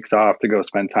 2 weeks off to go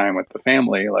spend time with the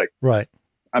family. Like,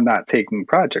 I'm not taking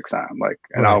projects on, like,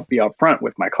 and I'll be upfront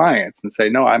with my clients and say,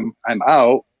 no, I'm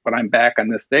out, but I'm back on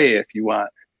this day if you want.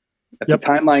 If the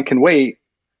timeline can wait,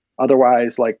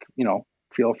 otherwise, like,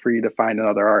 feel free to find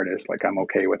another artist. Like I'm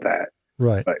okay with that.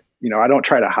 Right. But, I don't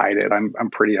try to hide it. I'm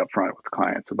pretty upfront with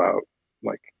clients about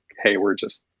like, hey, we're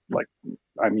just like,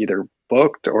 I'm either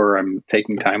booked or I'm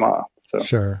taking time off. So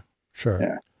Sure.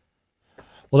 Yeah.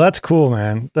 Well, that's cool,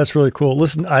 man. That's really cool.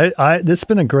 Listen, this has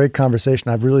been a great conversation.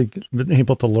 I've really been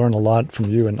able to learn a lot from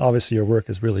you, and obviously your work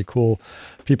is really cool.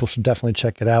 People should definitely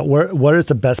check it out. What is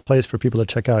the best place for people to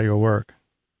check out your work?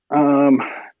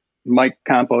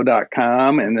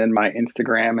 MikeCampau.com, and then my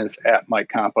Instagram is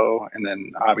 @MikeCampau, and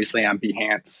then obviously on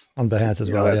Behance. On Behance as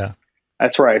well,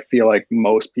 That's where I feel like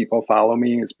most people follow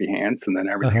me is Behance, and then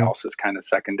everything else is kind of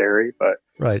secondary. But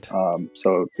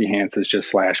so Behance is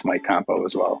just /Mike Campau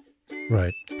as well.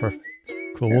 Right. Perfect.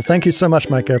 Cool. Well, thank you so much,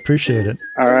 Mike. I appreciate it.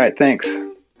 All right. Thanks.